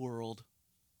overcome the world.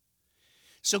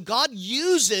 So God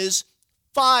uses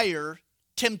fire,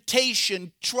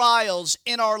 temptation, trials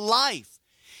in our life.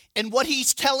 And what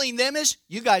he's telling them is,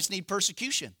 you guys need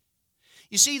persecution.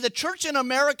 You see, the church in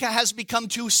America has become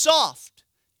too soft,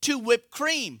 too whipped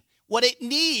cream. What it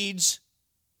needs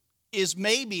is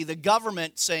maybe the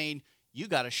government saying, you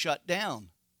got to shut down.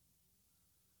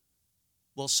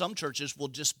 Well, some churches will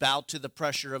just bow to the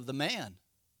pressure of the man.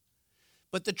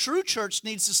 But the true church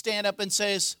needs to stand up and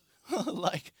says,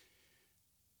 like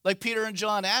Peter and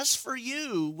John, as for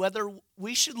you, whether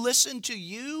we should listen to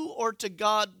you or to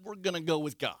God, we're going to go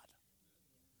with God.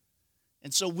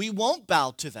 And so we won't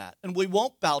bow to that, and we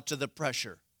won't bow to the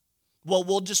pressure. Well,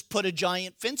 we'll just put a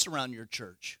giant fence around your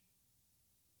church.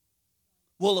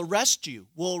 We'll arrest you.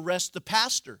 We'll arrest the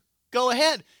pastor. Go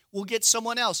ahead. We'll get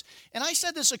someone else. And I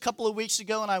said this a couple of weeks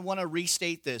ago, and I want to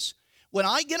restate this. When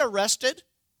I get arrested,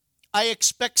 I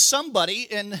expect somebody,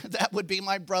 and that would be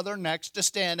my brother next, to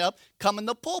stand up, come in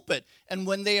the pulpit. And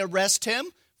when they arrest him,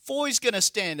 Foy's going to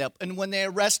stand up. And when they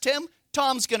arrest him,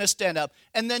 Tom's going to stand up.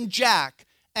 And then Jack.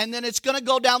 And then it's going to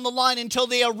go down the line until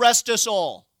they arrest us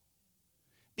all.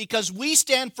 Because we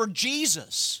stand for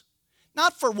Jesus,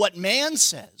 not for what man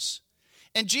says.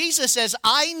 And Jesus says,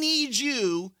 I need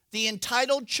you, the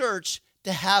entitled church,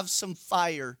 to have some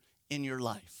fire in your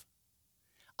life.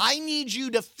 I need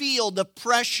you to feel the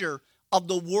pressure of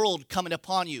the world coming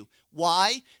upon you.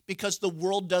 Why? Because the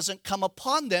world doesn't come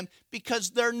upon them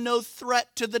because they're no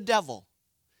threat to the devil.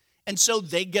 And so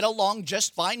they get along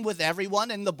just fine with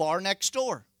everyone in the bar next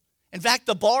door. In fact,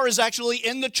 the bar is actually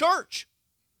in the church.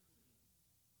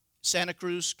 Santa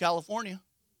Cruz, California.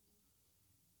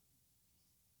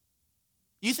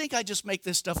 You think I just make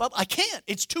this stuff up? I can't.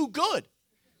 It's too good.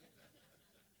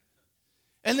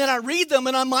 And then I read them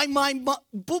and my mind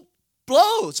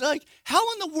blows. Like,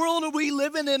 how in the world are we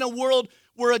living in a world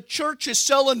where a church is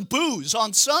selling booze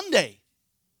on Sunday?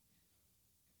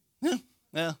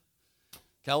 Yeah,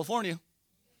 California.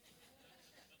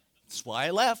 That's why I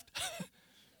left.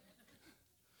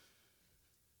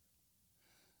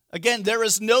 Again, there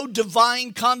is no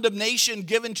divine condemnation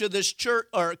given to this church,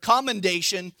 or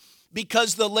commendation,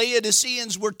 because the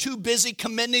Laodiceans were too busy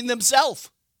commending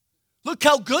themselves. Look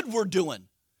how good we're doing.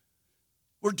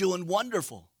 We're doing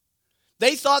wonderful.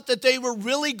 They thought that they were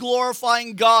really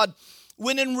glorifying God,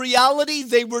 when in reality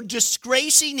they were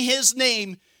disgracing his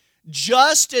name,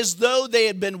 just as though they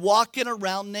had been walking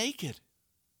around naked.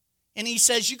 And he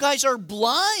says, you guys are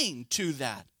blind to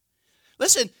that.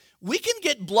 Listen, we can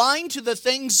get blind to the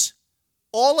things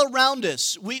all around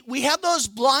us. We have those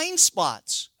blind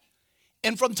spots.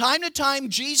 And from time to time,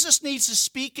 Jesus needs to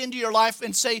speak into your life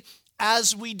and say,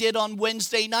 as we did on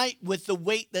Wednesday night with the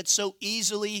weight that's so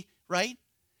easily, right?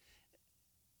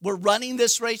 We're running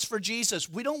this race for Jesus.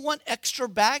 We don't want extra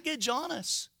baggage on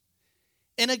us.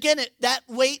 And again, that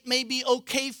weight may be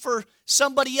okay for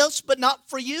somebody else, but not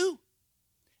for you.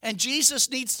 And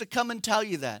Jesus needs to come and tell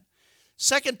you that.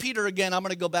 2 Peter again, I'm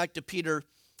going to go back to Peter,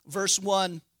 verse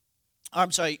 1.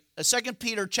 2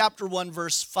 Peter chapter 1,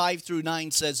 verse 5 through 9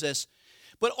 says this.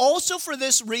 But also for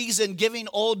this reason, giving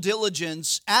all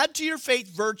diligence, add to your faith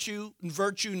virtue, and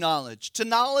virtue knowledge. To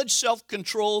knowledge,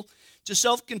 self-control. To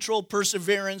self-control,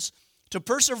 perseverance. To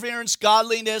perseverance,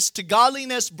 godliness. To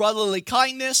godliness, brotherly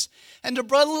kindness. And to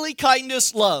brotherly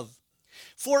kindness, love.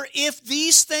 For if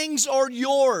these things are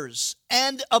yours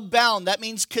and abound, that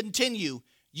means continue,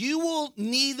 you will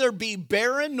neither be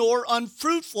barren nor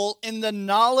unfruitful in the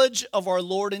knowledge of our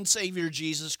Lord and Savior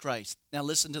Jesus Christ. Now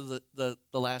listen to the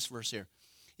last verse here.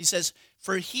 He says,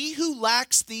 for he who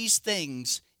lacks these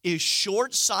things is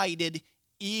short-sighted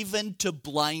even to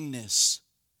blindness,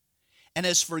 and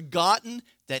has forgotten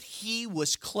that he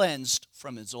was cleansed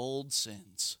from his old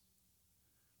sins.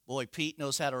 Boy, Pete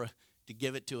knows how to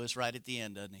give it to us right at the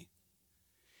end, doesn't he?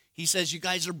 He says, you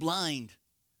guys are blind.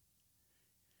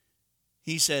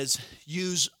 He says,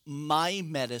 use my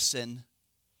medicine,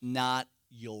 not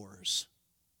yours.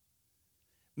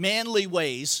 Manly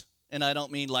ways, and I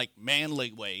don't mean like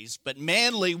manly ways, but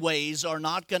manly ways are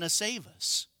not going to save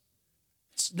us.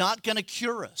 It's not going to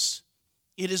cure us.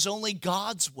 It is only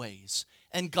God's ways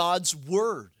and God's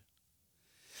word.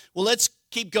 Well, let's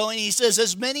keep going. He says,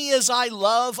 as many as I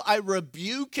love, I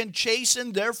rebuke and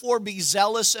chasten, therefore be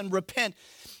zealous and repent.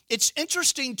 It's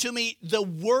interesting to me, the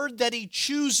word that he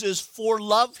chooses for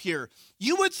love here.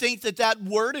 You would think that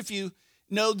word, if you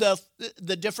know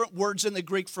the different words in the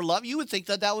Greek for love, you would think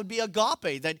that would be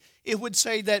agape, that it would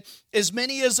say that as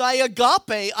many as I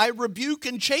agape, I rebuke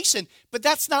and chasten. But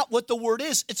that's not what the word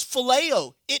is. It's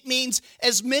phileo. It means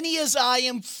as many as I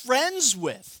am friends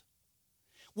with.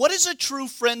 What is a true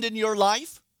friend in your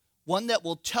life? One that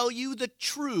will tell you the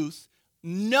truth,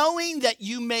 knowing that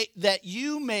you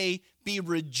may be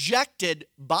rejected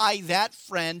by that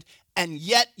friend, and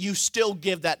yet you still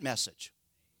give that message.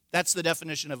 That's the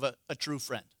definition of a true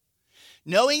friend.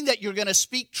 Knowing that you're going to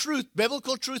speak truth,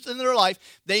 biblical truth in their life,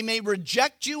 they may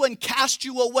reject you and cast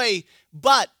you away,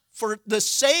 but for the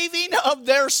saving of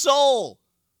their soul,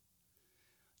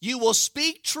 you will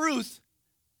speak truth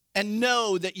and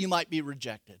know that you might be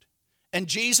rejected. And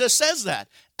Jesus says that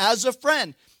as a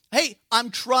friend. Hey,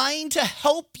 I'm trying to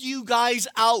help you guys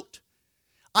out.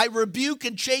 I rebuke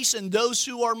and chasten those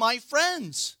who are my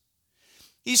friends.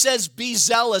 He says, be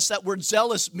zealous. That word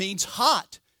zealous means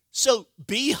hot. So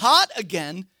be hot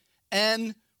again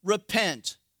and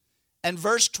repent. And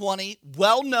verse 20,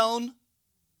 well known,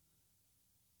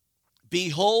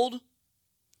 behold,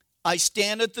 I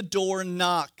stand at the door and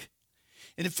knock.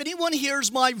 And if anyone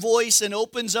hears my voice and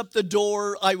opens up the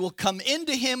door, I will come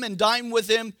into him and dine with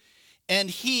him, and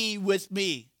he with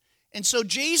me. And so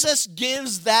Jesus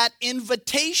gives that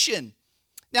invitation.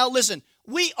 Now listen,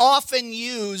 we often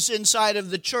use inside of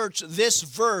the church this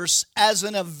verse as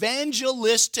an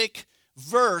evangelistic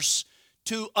verse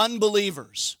to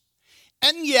unbelievers.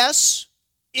 And yes,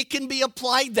 it can be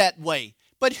applied that way.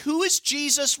 But who is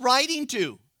Jesus writing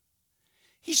to?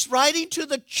 He's writing to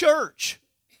the church.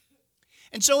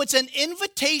 And so it's an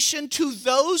invitation to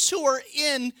those who are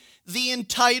in the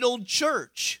entitled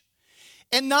church.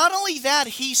 And not only that,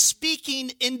 he's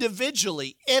speaking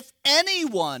individually. If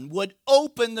anyone would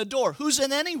open the door, who's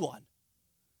an anyone?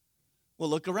 Well,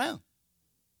 look around.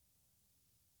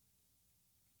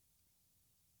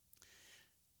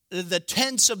 The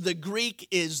tense of the Greek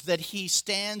is that he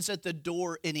stands at the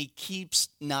door and he keeps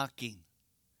knocking.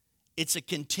 It's a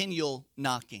continual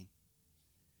knocking.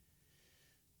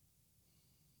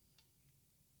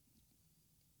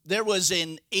 There was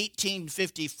in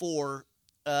 1854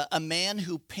 a man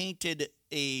who painted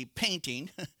a painting.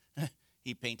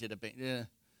 He painted a painting.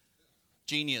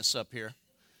 Genius up here.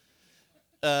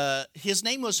 His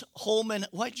name was Holman.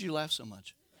 Why did you laugh so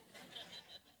much?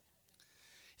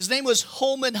 His name was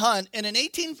Holman Hunt. And in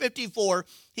 1854,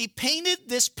 he painted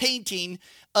this painting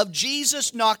of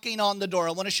Jesus knocking on the door.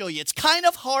 I want to show you. It's kind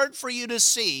of hard for you to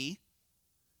see.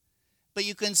 But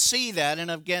you can see that,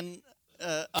 and again,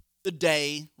 the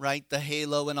day, right, the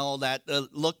halo and all that,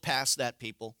 look past that,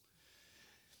 people.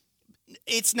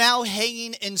 It's now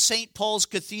hanging in St. Paul's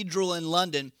Cathedral in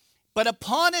London. But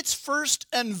upon its first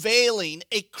unveiling,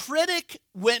 a critic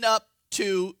went up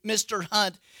to Mr.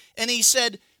 Hunt and he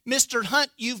said, Mr.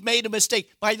 Hunt, you've made a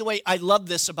mistake. By the way, I love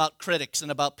this about critics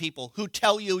and about people who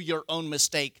tell you your own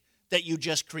mistake that you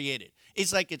just created.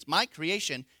 It's like, it's my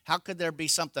creation. How could there be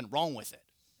something wrong with it?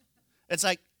 It's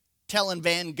like telling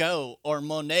Van Gogh or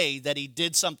Monet that he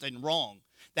did something wrong.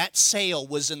 That sale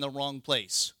was in the wrong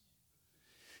place.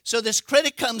 So this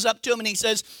critic comes up to him and he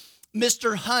says,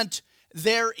 Mr. Hunt,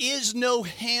 there is no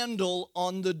handle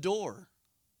on the door.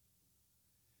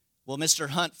 Well, Mr.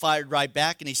 Hunt fired right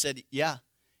back and he said, yeah,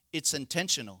 it's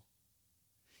intentional.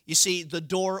 You see, the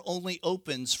door only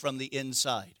opens from the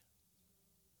inside.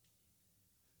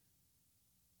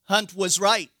 Hunt was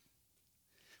right.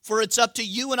 For it's up to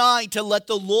you and I to let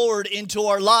the Lord into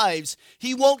our lives.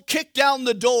 He won't kick down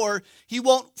the door. He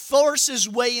won't force his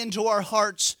way into our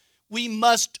hearts. We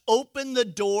must open the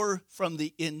door from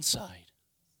the inside.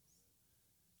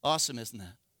 Awesome, isn't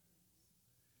that?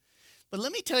 But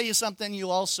let me tell you something you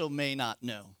also may not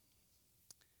know.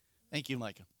 Thank you,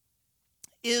 Micah.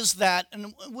 Is that,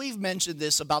 and we've mentioned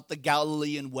this about the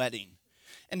Galilean wedding,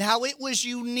 and how it was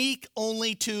unique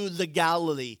only to the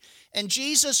Galilee. And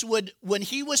Jesus would, when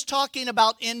he was talking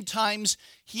about end times,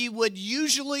 he would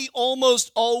usually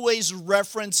almost always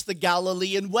reference the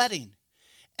Galilean wedding.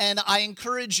 And I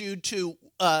encourage you to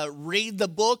read the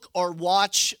book or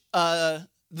watch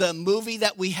the movie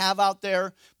that we have out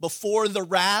there, Before the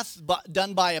Wrath,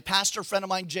 done by a pastor friend of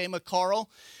mine, Jay McCarl,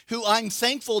 who I'm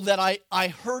thankful that I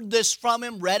heard this from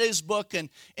him, read his book, and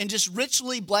just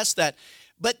richly blessed that.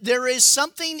 But there is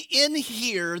something in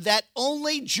here that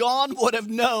only John would have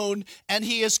known, and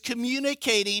he is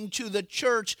communicating to the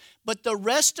church, but the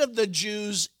rest of the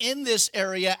Jews in this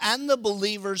area and the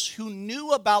believers who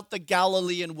knew about the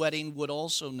Galilean wedding would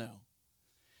also know.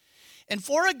 And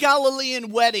for a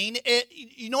Galilean wedding,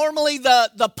 normally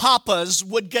the papas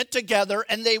would get together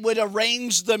and they would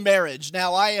arrange the marriage.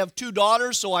 Now, I have 2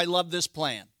 daughters, so I love this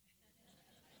plan.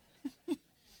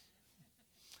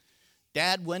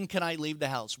 Dad, when can I leave the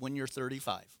house? When you're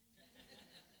 35.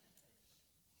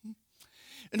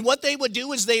 And what they would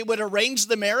do is they would arrange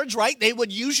the marriage, right? They would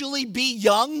usually be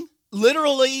young,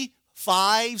 literally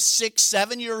 5, 6,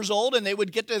 7 years old, and they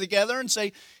would get together and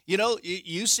say, you know,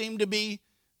 you seem to be,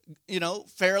 you know,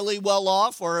 fairly well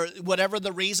off, or whatever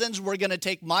the reasons, we're going to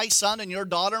take my son and your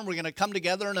daughter, and we're going to come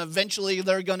together, and eventually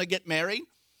they're going to get married.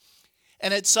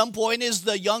 And at some point, as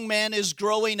the young man is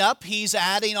growing up, he's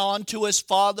adding on to his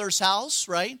father's house,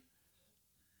 right?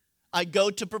 I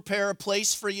go to prepare a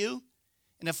place for you.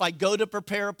 And if I go to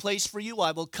prepare a place for you,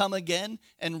 I will come again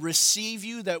and receive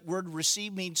you. That word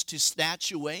receive means to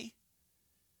snatch away.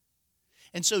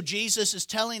 And so Jesus is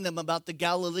telling them about the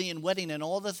Galilean wedding and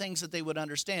all the things that they would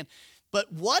understand.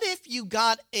 But what if you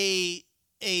got a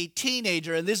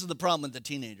teenager, and this is the problem with the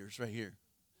teenagers right here,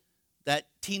 that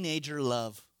teenager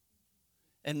love.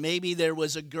 And maybe there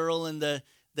was a girl in the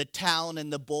town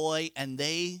and the boy, and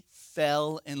they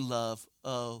fell in love.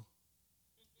 Oh.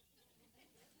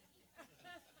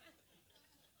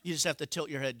 You just have to tilt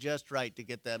your head just right to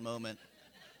get that moment.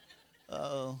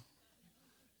 Oh.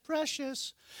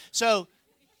 Precious. So,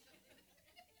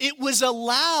 it was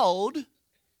allowed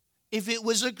if it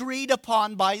was agreed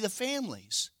upon by the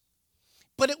families.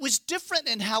 But it was different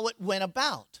in how it went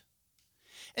about.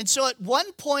 And so at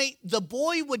one point, the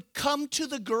boy would come to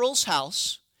the girl's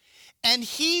house, and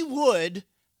he would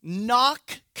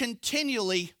knock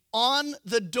continually on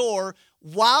the door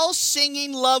while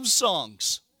singing love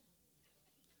songs.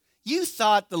 You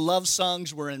thought the love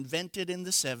songs were invented in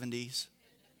the 70s.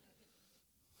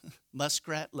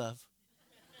 Muskrat Love.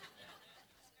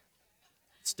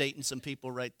 It's dating some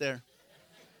people right there.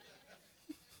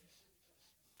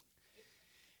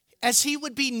 As he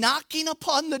would be knocking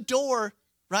upon the door,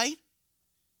 right?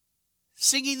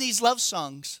 Singing these love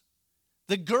songs.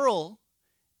 The girl,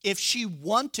 if she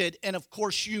wanted, and of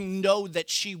course you know that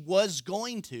she was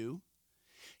going to,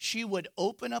 she would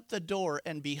open up the door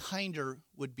and behind her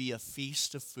would be a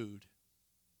feast of food.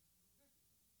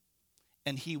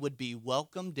 And he would be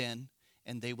welcomed in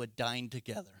and they would dine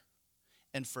together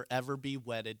and forever be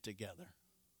wedded together.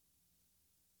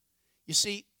 You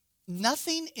see,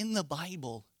 nothing in the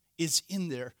Bible is in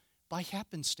there by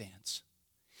happenstance.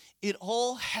 It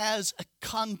all has a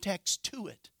context to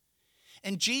it.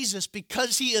 And Jesus,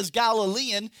 because he is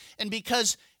Galilean and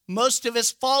because Most of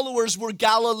his followers were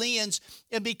Galileans,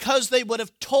 and because they would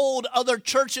have told other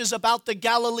churches about the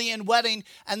Galilean wedding,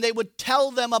 and they would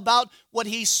tell them about what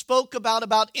he spoke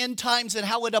about end times and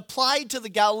how it applied to the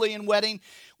Galilean wedding,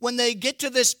 when they get to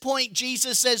this point,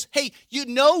 Jesus says, hey, you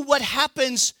know what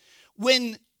happens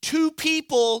when two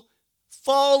people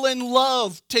fall in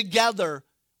love together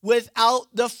without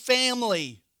the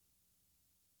family?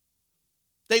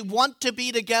 They want to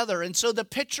be together. And so the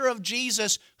picture of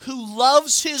Jesus, who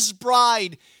loves his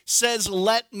bride, says,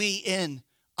 let me in.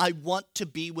 I want to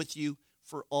be with you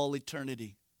for all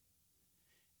eternity.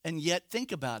 And yet,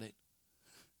 think about it.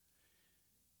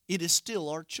 It is still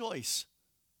our choice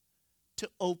to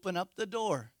open up the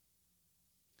door.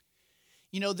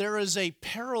 You know, there is a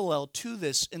parallel to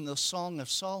this in the Song of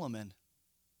Solomon,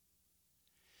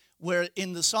 where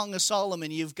in the Song of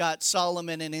Solomon, you've got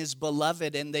Solomon and his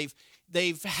beloved, and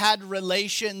they've had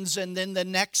relations, and then the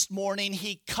next morning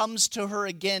he comes to her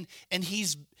again, and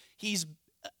he's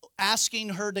asking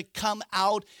her to come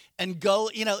out and go,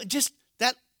 you know, just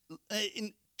that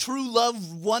true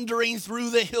love wandering through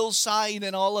the hillside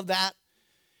and all of that.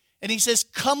 And he says,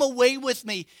 come away with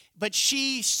me. But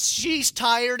she's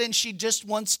tired and she just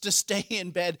wants to stay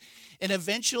in bed. And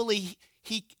eventually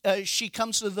she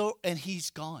comes to the door and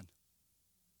he's gone.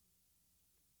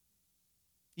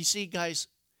 You see, guys,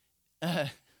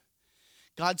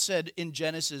 God said in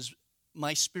Genesis,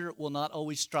 my spirit will not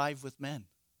always strive with men.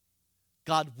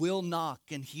 God will knock,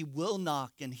 and he will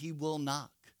knock, and he will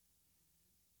knock.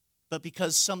 But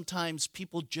because sometimes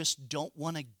people just don't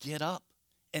want to get up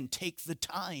and take the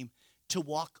time to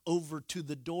walk over to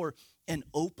the door and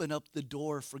open up the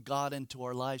door for God into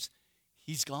our lives,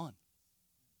 he's gone.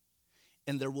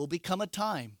 And there will become a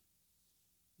time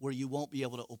where you won't be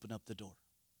able to open up the door.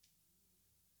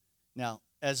 Now,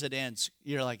 as it ends,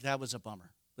 you're like, that was a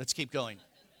bummer. Let's keep going.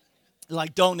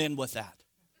 Like, don't end with that.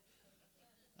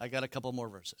 I got a couple more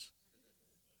verses.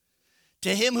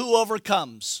 To him who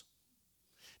overcomes,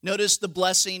 notice the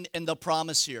blessing and the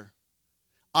promise here.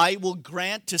 I will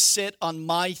grant to sit on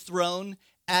my throne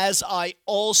as I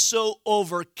also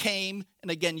overcame. And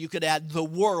again, you could add the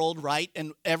world, right?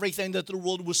 And everything that the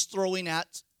world was throwing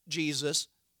at Jesus.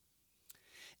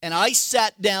 And I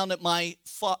sat down at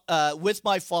with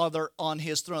my Father on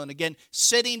his throne. Again,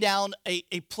 sitting down, a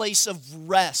place of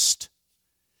rest.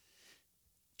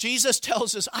 Jesus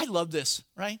tells us, I love this,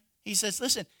 right? He says,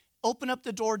 listen, open up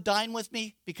the door, dine with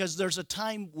me, because there's a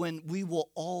time when we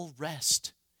will all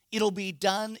rest. It'll be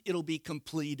done, it'll be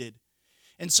completed.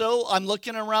 And so I'm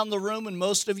looking around the room, and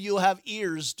most of you have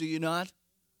ears, do you not?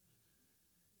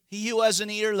 He who has an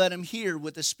ear, let him hear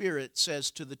what the Spirit says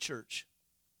to the church.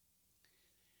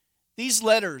 These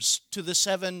letters to the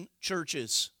 7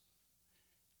 churches,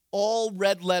 all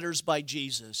red letters by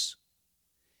Jesus.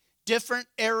 Different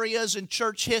areas in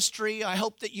church history. I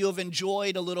hope that you have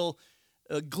enjoyed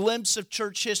a glimpse of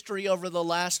church history over the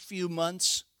last few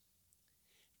months,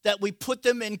 that we put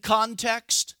them in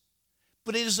context.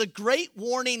 But it is a great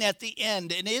warning at the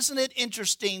end. And isn't it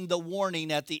interesting, the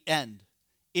warning at the end?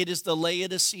 It is the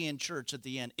Laodicean church at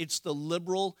the end. It's the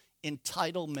liberal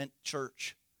entitlement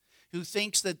church who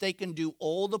thinks that they can do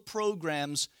all the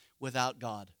programs without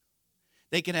God.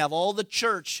 They can have all the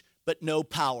church, but no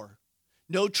power,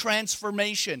 no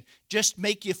transformation, just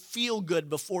make you feel good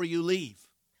before you leave.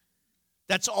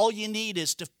 That's all you need,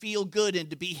 is to feel good and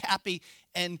to be happy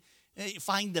and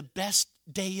find the best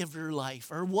day of your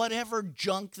life, or whatever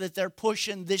junk that they're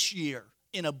pushing this year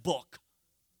in a book.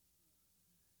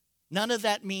 None of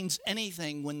that means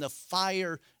anything when the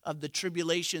fire of the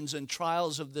tribulations and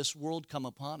trials of this world come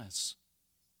upon us.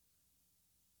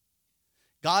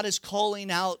 God is calling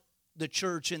out the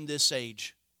church in this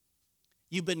age.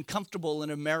 You've been comfortable in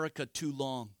America too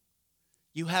long.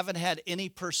 You haven't had any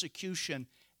persecution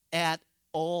at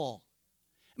all.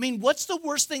 I mean, what's the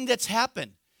worst thing that's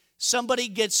happened? Somebody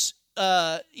gets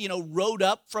rode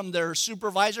up from their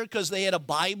supervisor because they had a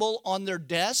Bible on their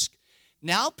desk.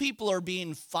 Now people are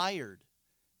being fired,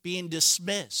 being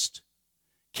dismissed,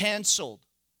 canceled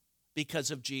because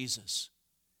of Jesus.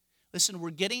 Listen, we're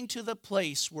getting to the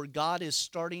place where God is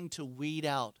starting to weed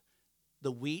out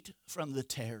the wheat from the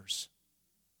tares.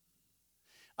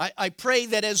 I pray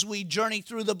that as we journey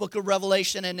through the book of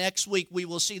Revelation, and next week we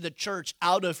will see the church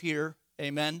out of here.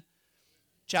 Amen.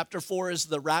 Chapter 4 is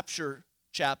the rapture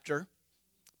chapter,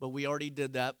 but we already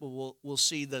did that. But we'll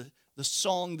see the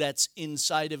song that's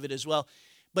inside of it as well.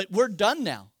 But we're done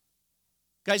now.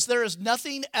 Guys, there is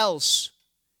nothing else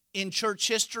in church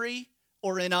history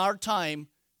or in our time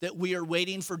that we are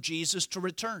waiting for Jesus to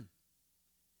return.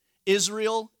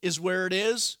 Israel is where it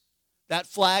is. That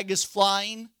flag is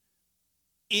flying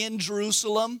in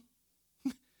Jerusalem.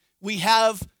 We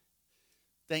have,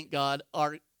 thank God,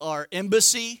 our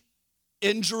embassy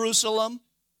in Jerusalem.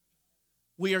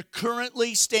 We are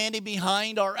currently standing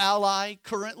behind our ally,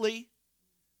 currently.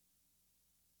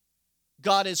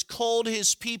 God has called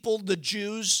his people, the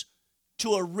Jews,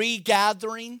 to a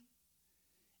regathering,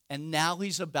 and now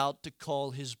he's about to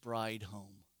call his bride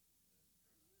home.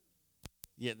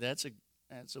 Yeah, that's a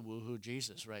woohoo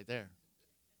Jesus right there.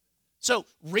 So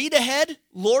read ahead,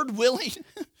 Lord willing.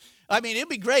 I mean, it'd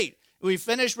be great. We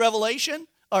finish Revelation,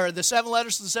 or the 7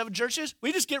 letters to the 7 churches.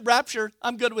 We just get raptured.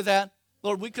 I'm good with that.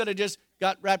 Lord, we could have just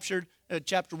got raptured at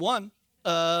chapter 1,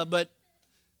 but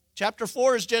chapter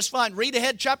 4 is just fine. Read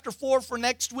ahead chapter 4 for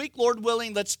next week, Lord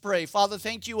willing. Let's pray. Father,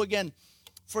 thank you again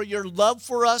for your love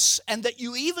for us and that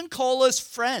you even call us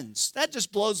friends. That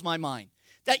just blows my mind.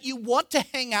 That you want to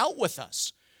hang out with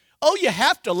us. Oh, you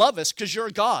have to love us because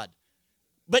you're God,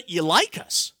 but you like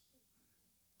us.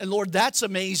 And Lord, that's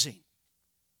amazing.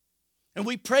 And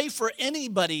we pray for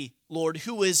anybody, Lord,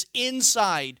 who is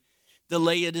inside the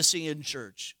Laodicean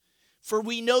church. For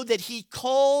we know that he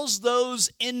calls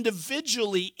those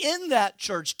individually in that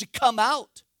church to come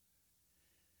out,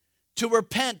 to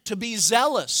repent, to be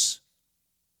zealous,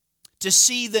 to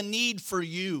see the need for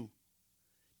you,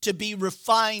 to be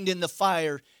refined in the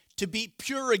fire, to be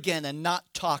pure again and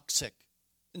not toxic.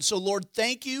 And so, Lord,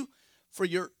 thank you for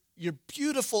your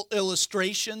beautiful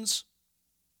illustrations,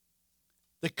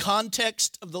 the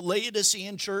context of the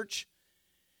Laodicean church.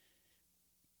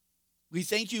 We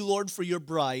thank you, Lord, for your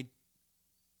bride.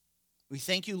 We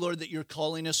thank you, Lord, that you're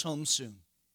calling us home soon.